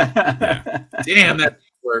 damn, that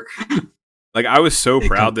work. Like I was so It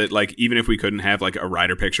proud that like even if we couldn't have like a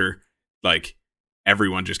rider picture, like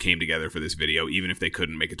everyone just came together for this video, even if they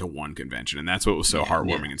couldn't make it to one convention, and that's what was so Yeah,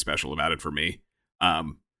 heartwarming yeah. and special about it for me.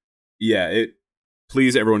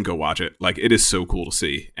 Please everyone go watch it. Like it is so cool to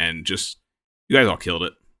see, and just you guys all killed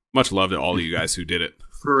it. Much love to all of you guys who did it.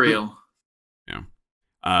 For real.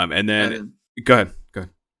 And then And go ahead.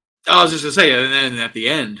 I was just gonna say, and then at the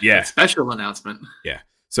end, Yeah. that special announcement.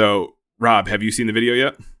 So Rob, have you seen the video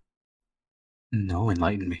yet? No,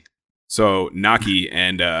 enlighten me. So Naki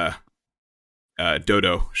and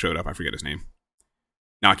Dodo showed up. I forget his name.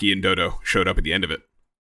 Naki and Dodo showed up at the end of it.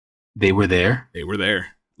 They were there. They were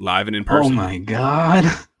there, live and in Oh person. my god.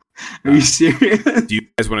 Are you serious? Do you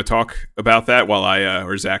guys want to talk about that while I,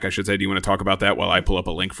 or Zach, I should say, do you want to talk about that while I pull up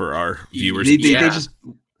a link for our viewers? They Yeah. just.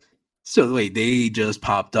 So wait, they just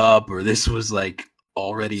popped up, or this was like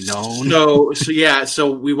already known?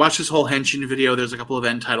 So we watched this whole henshin video. There's a couple of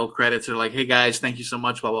end title credits. They're like, hey guys, thank you so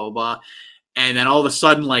much, blah, blah, blah. And then all of a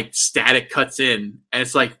sudden, like, static cuts in. And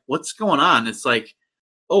it's like, what's going on? It's like,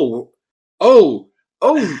 it's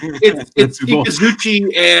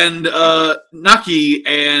Ikazuchi and Naki,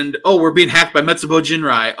 and we're being hacked by Metsubo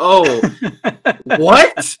Jinrai. Oh,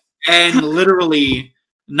 what? And literally,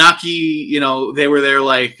 Naki, they were there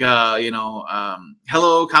like,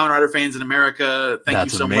 hello, Kamen Rider fans in America. Thank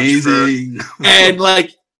That's you so amazing. much for... And,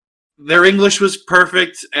 like, their English was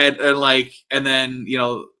perfect. And then,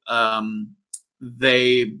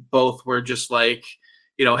 they both were just like,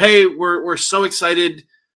 hey, we're so excited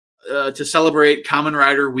to celebrate Kamen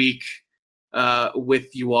Rider Week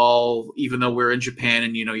with you all, even though we're in Japan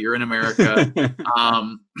and you're in America.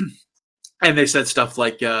 And they said stuff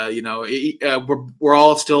like, we're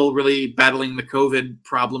all still really battling the COVID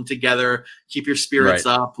problem together. Keep your spirits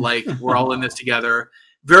up. Like we're all in this together.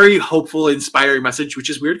 Very hopeful, inspiring message, which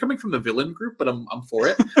is weird coming from the villain group, but I'm for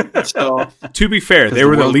it. So To be fair, they the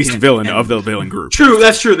were the world least can't villain end. of the villain group. true,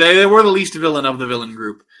 that's true. They were the least villain of the villain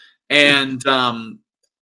group. And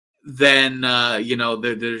then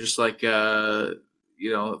they're just like thank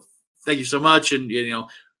you so much, and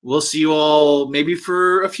we'll see you all maybe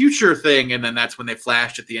for a future thing. And then that's when they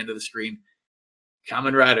flashed at the end of the screen,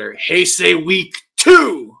 Kamen Rider Heisei Week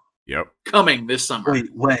 2 Yep, coming this summer. Wait,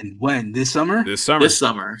 when? This summer? this summer. This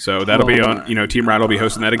summer, So that'll be Oh on, Team Rider will be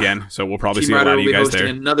hosting that again. So we'll probably Team see a Rider lot will of be you guys hosting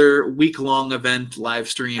there. another week-long event live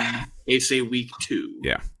stream, Heisei Week 2.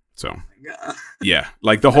 Yeah. So yeah,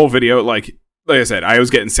 like the whole video, like I said, I was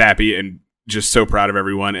getting sappy and just so proud of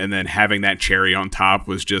everyone, and then having that cherry on top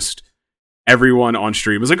was just everyone on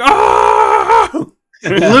stream was like, oh,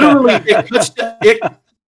 literally, it cuts to,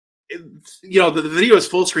 the video is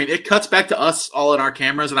full screen. It cuts back to us all in our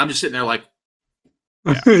cameras, and I'm just sitting there like,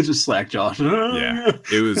 just slack Josh. Yeah,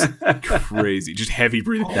 it was crazy. Just heavy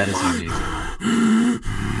breathing. That is amazing.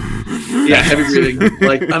 Yeah, heavy breathing.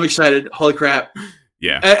 Like, I'm excited. Holy crap.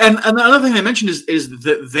 Yeah. And another thing they mentioned is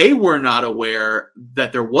that they were not aware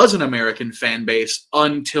that there was an American fan base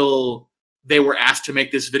until they were asked to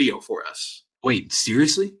make this video for us. Wait,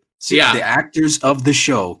 seriously? Yeah. The actors of the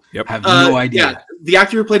show Yep. have no idea. Yeah, the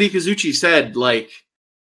actor who played Ikazuchi said, like,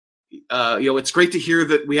 it's great to hear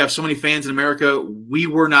that we have so many fans in America. We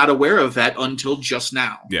were not aware of that until just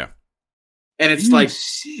now. Yeah. And it's like,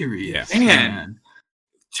 serious, man.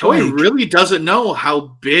 Toei really doesn't know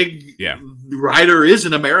how big Rider is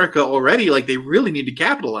in America already. Like, they really need to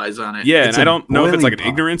capitalize on it. Yeah, and I don't know if it's like an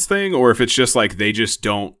ignorance thing or if it's just like they just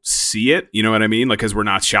don't see it. You know what I mean? Like, because we're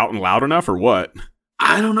not shouting loud enough or what?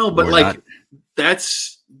 I don't know, but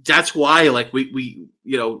that's why, like, we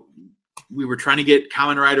were trying to get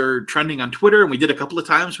Kamen Rider trending on Twitter, and we did a couple of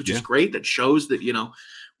times, which is great. That shows that,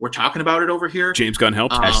 we're talking about it over here. James Gunn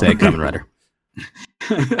helped. Hashtag Kamen Rider.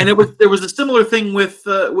 And there was a similar thing with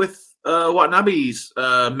Watanabe's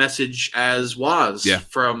message as was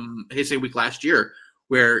from Heisei Week last year,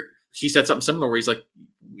 where he said something similar, where he's like,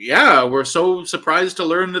 "Yeah, we're so surprised to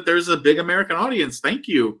learn that there's a big American audience. Thank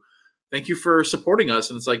you for supporting us."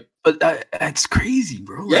 And it's like, but that's crazy,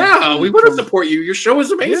 bro. Yeah, we want to support you. Your show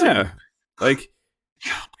is amazing. Yeah, like.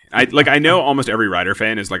 I know almost every Rider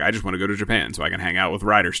fan is like, I just want to go to Japan so I can hang out with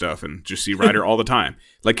Rider stuff and just see Rider all the time.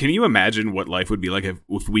 Like, can you imagine what life would be like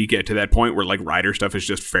if we get to that point where like Rider stuff is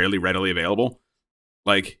just fairly readily available?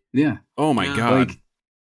 Like, oh my god, like,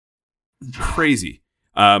 crazy.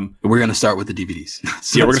 We're gonna start with the DVDs.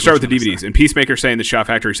 We're gonna start with the DVDs. And Peacemaker saying the Shot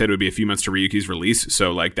Factory said it would be a few months to Ryuki's release,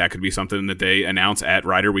 so like that could be something that they announce at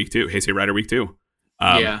Rider Week 2, Heisei Rider Week 2.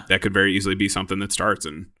 That could very easily be something that starts,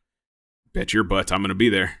 and bet your butts I'm going to be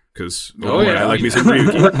there because I like me some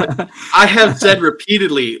Ryuki. I have said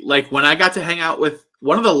repeatedly, like, when I got to hang out with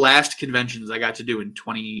one of the last conventions I got to do in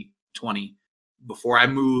 2020, before I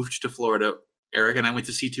moved to Florida, Eric and I went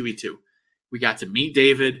to C2E2. We got to meet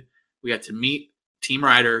David. We got to meet Team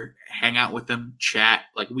Rider, hang out with them, chat.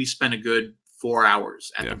 Like, we spent a good 4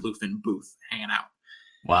 hours at the Bluefin booth hanging out.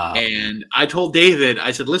 Wow. And I told David,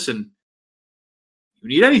 I said, listen, you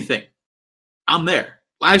need anything, I'm there.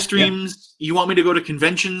 Live streams, you want me to go to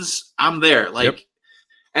conventions, I'm there. Like,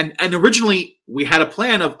 and originally we had a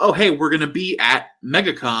plan of, oh, hey, we're going to be at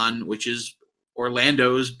MegaCon, which is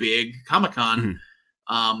Orlando's big Comic-Con.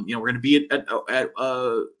 Mm-hmm. We're going to be at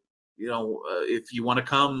if you want to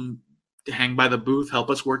come to hang by the booth,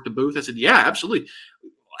 help us work the booth. I said, yeah, absolutely.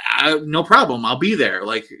 No problem. I'll be there.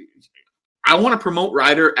 Like, I want to promote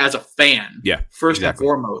Rider as a fan. Yeah. First and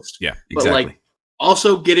foremost. Yeah. But like,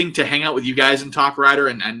 also getting to hang out with you guys and talk Rider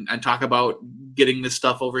and talk about getting this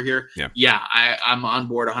stuff over here. Yeah, I'm on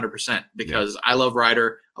board 100% because I love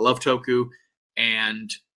Rider. I love Toku.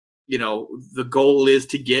 And, the goal is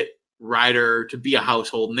to get Rider to be a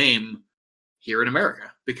household name here in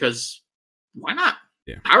America because why not?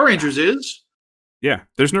 Yeah. Power Rangers is. Yeah,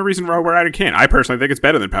 there's no reason why Rider can't. I personally think it's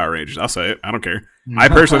better than Power Rangers. I'll say it. I don't care. I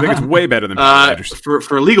personally think it's way better than Power Rangers.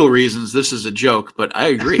 For legal reasons, this is a joke, but I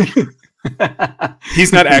agree.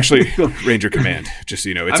 He's not actually Ranger Command, just so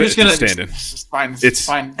you know. It's a stand-in. It's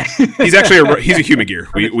fine. He's actually he's a Human Gear.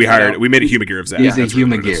 We made a Human Gear of Zach. He's a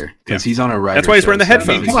Human Gear because he's on a Rider. That's why he's wearing the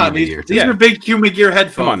headphones. Come on, these are big Human Gear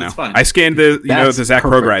headphones. Come on now. It's fine. I scanned the Zach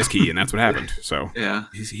Progrise key, and that's what happened. So yeah,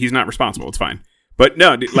 he's not responsible. It's fine. But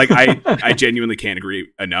no, like I genuinely can't agree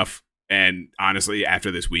enough. And honestly,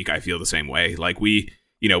 after this week, I feel the same way. Like we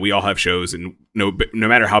all have shows, and no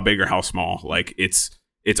matter how big or how small, like it's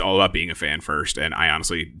all about being a fan first. And I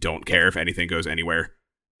honestly don't care if anything goes anywhere.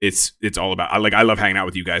 It's all about, I love hanging out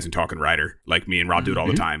with you guys and talking Rider. Like me and Rob do it all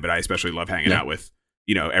the time, but I especially love hanging out with,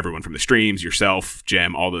 everyone from the streams, yourself,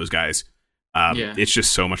 Jem, all those guys. It's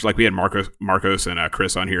just so much. Like we had Marcos and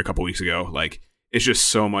Chris on here a couple weeks ago. Like it's just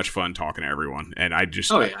so much fun talking to everyone. And I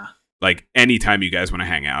just, like anytime you guys want to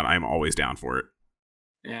hang out, I'm always down for it.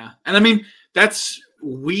 Yeah. And I mean,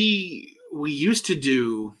 we used to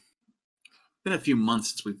do, been a few months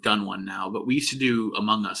since we've done one now, but we used to do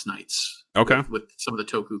Among Us nights. Okay. With some of the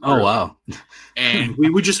Toku crew. Oh, wow. And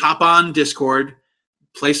we would just hop on Discord,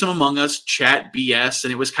 play some Among Us, chat BS,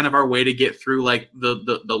 and it was kind of our way to get through like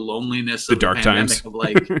the loneliness of the dark times. Of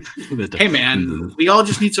like, hey man, we all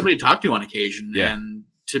just need somebody to talk to on occasion. Yeah. And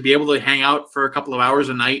to be able to hang out for a couple of hours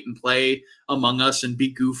a night and play Among Us and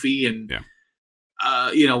be goofy and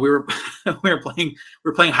we were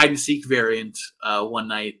playing hide and seek variant one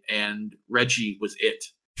night, and Reggie was it.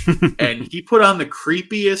 and he put on the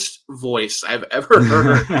creepiest voice I've ever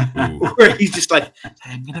heard, where he's just like,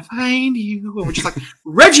 "I'm gonna find you," and we're just like,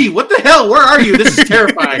 "Reggie, what the hell? Where are you? This is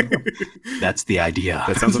terrifying." That's the idea.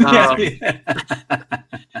 That sounds amazing.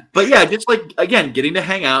 But yeah, just like again, getting to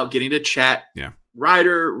hang out, getting to chat. Yeah.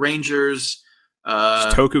 Rider, Rangers,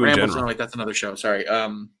 Toku in Rambles, general. like that's another show. Sorry.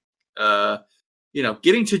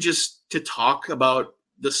 Getting to just to talk about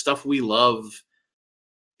the stuff we love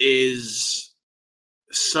is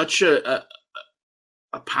such a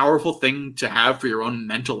powerful thing to have for your own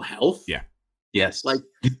mental health. Yeah. Yes. Like,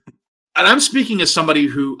 and I'm speaking as somebody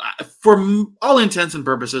who, for all intents and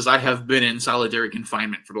purposes, I have been in solitary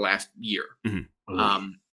confinement for the last year. Mm-hmm.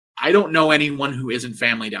 I don't know anyone who isn't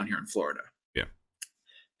family down here in Florida. Yeah.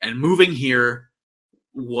 And moving here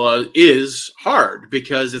is hard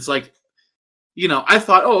because it's like, I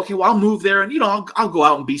thought, oh, okay, well, I'll move there and, I'll go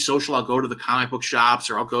out and be social. I'll go to the comic book shops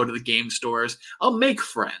or I'll go to the game stores. I'll make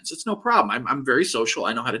friends. It's no problem. I'm very social.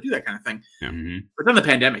 I know how to do that kind of thing. Yeah. Mm-hmm. But then the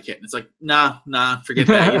pandemic hit and it's like, nah, forget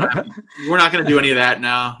that. We're not going to do any of that.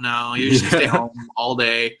 No. You just stay home all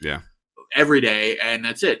day, every day. And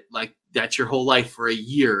that's it. Like, that's your whole life for a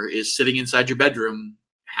year is sitting inside your bedroom,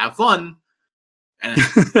 have fun. And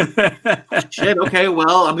shit, okay,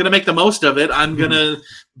 well, I'm going to make the most of it. I'm going to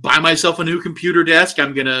buy myself a new computer desk.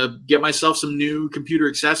 I'm going to get myself some new computer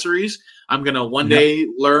accessories. I'm going to one day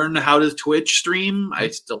learn how to Twitch stream. I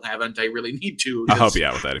still haven't. I really need to. I'll help you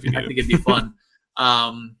out with that if you need I think it'd be fun.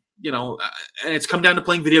 And it's come down to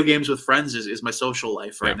playing video games with friends is my social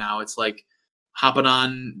life right now. It's like hopping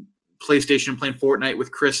on PlayStation and playing Fortnite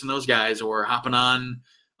with Chris and those guys, or hopping on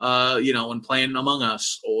and playing Among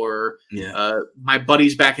Us, or my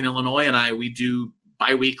buddies back in Illinois and we do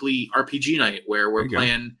bi-weekly RPG night where we're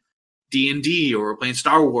playing D&D or we're playing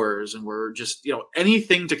Star Wars, and we're just,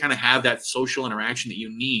 anything to kind of have that social interaction that you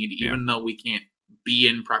need, even though we can't be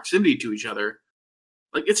in proximity to each other.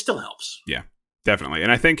 Like, it still helps. Yeah, definitely.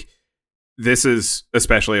 And I think this is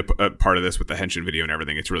especially a part of this with the Henshin video and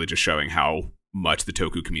everything. It's really just showing how much the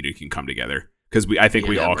Toku community can come together. Because I think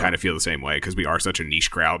we all kind of feel the same way because we are such a niche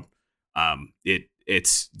crowd.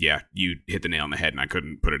 It's you hit the nail on the head, and I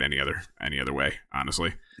couldn't put it any other way,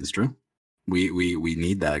 honestly. It's true. We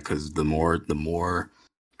need that because the more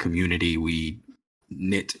community we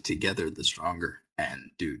knit together, the stronger.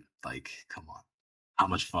 And dude, like, come on, how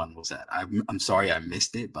much fun was that? I'm sorry I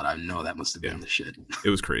missed it, but I know that must have been the shit. It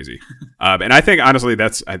was crazy. And I think honestly, I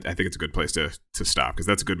think it's a good place to stop because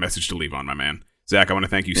that's a good message to leave on, my man. Zach, I want to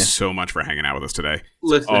thank you so much for hanging out with us today.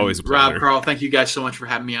 Listen, always a pleasure. Rob, Carl, thank you guys so much for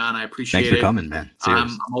having me on. I appreciate it. Thanks for coming, man.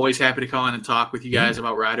 I'm always happy to come on and talk with you guys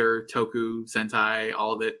about Rider, Toku, Sentai,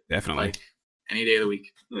 all of it. Definitely. Like, any day of the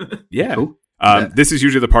week. Yeah. Cool. This is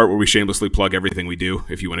usually the part where we shamelessly plug everything we do,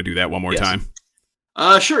 if you want to do that one more time.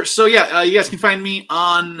 Sure. So, you guys can find me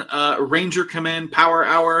on Ranger Command Power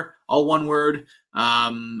Hour, all one word.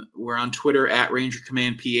 We're on Twitter at Ranger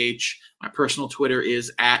Command PH. My personal Twitter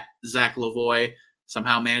is at Zach Lavoie.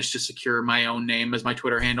 Somehow managed to secure my own name as my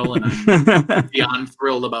Twitter handle, and I'm beyond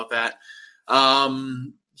thrilled about that.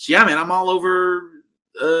 Man, I'm all over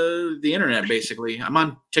the internet, basically. I'm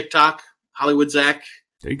on TikTok, Hollywood Zach.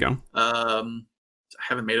 There you go. I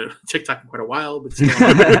haven't made a TikTok in quite a while, but still.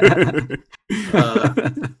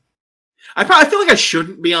 I feel like I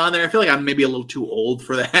shouldn't be on there. I feel like I'm maybe a little too old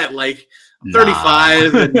for that. Like, I'm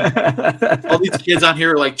 35, and all these kids on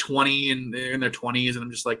here are like 20, and they're in their 20s, and I'm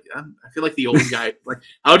just like, I feel like the old guy. Like,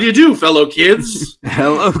 how do you do, fellow kids?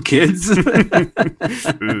 Hello, kids.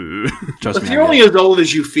 Trust me, you're only as old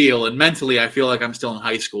as you feel, and mentally, I feel like I'm still in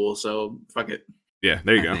high school. So fuck it. Yeah,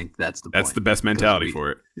 there you go. I think that's the best mentality for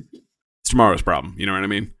it. It's tomorrow's problem. You know what I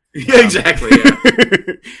mean? Yeah, exactly. Yeah.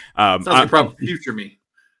 Sounds like problem. Future me.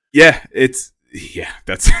 Yeah, that's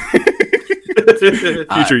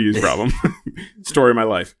future use problem. Story of my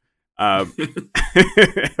life.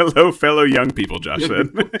 Hello, fellow young people, Josh said.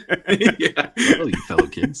 Hello, you fellow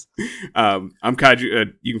kids. I'm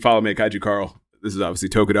Kaiju. You can follow me at Kaiju Carl. This is obviously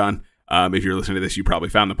Tokodon. If you're listening to this, you probably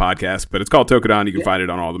found the podcast, but it's called Tokodon. You can find it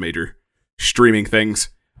on all the major streaming things.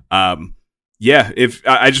 If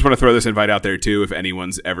I just want to throw this invite out there too, if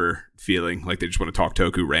anyone's ever feeling like they just want to talk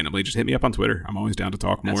Toku randomly, just hit me up on Twitter. I'm always down to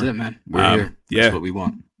talk more. That's it, man. We're here. That's what we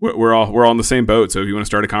want. We're all in the same boat. So if you want to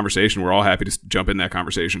start a conversation, we're all happy to jump in that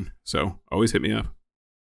conversation. So always hit me up.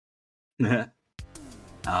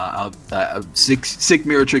 Sick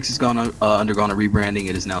Mirror Tricks has undergone a rebranding.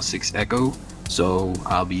 It is now 6 Echo. So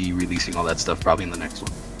I'll be releasing all that stuff probably in the next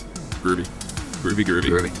one. Groovy.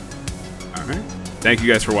 All right. Thank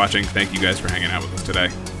you guys for watching. Thank you guys for hanging out with us today.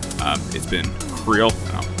 It's been real,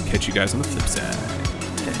 and I'll catch you guys on the flip side.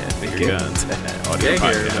 Finger guns. Audio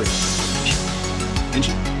podcast.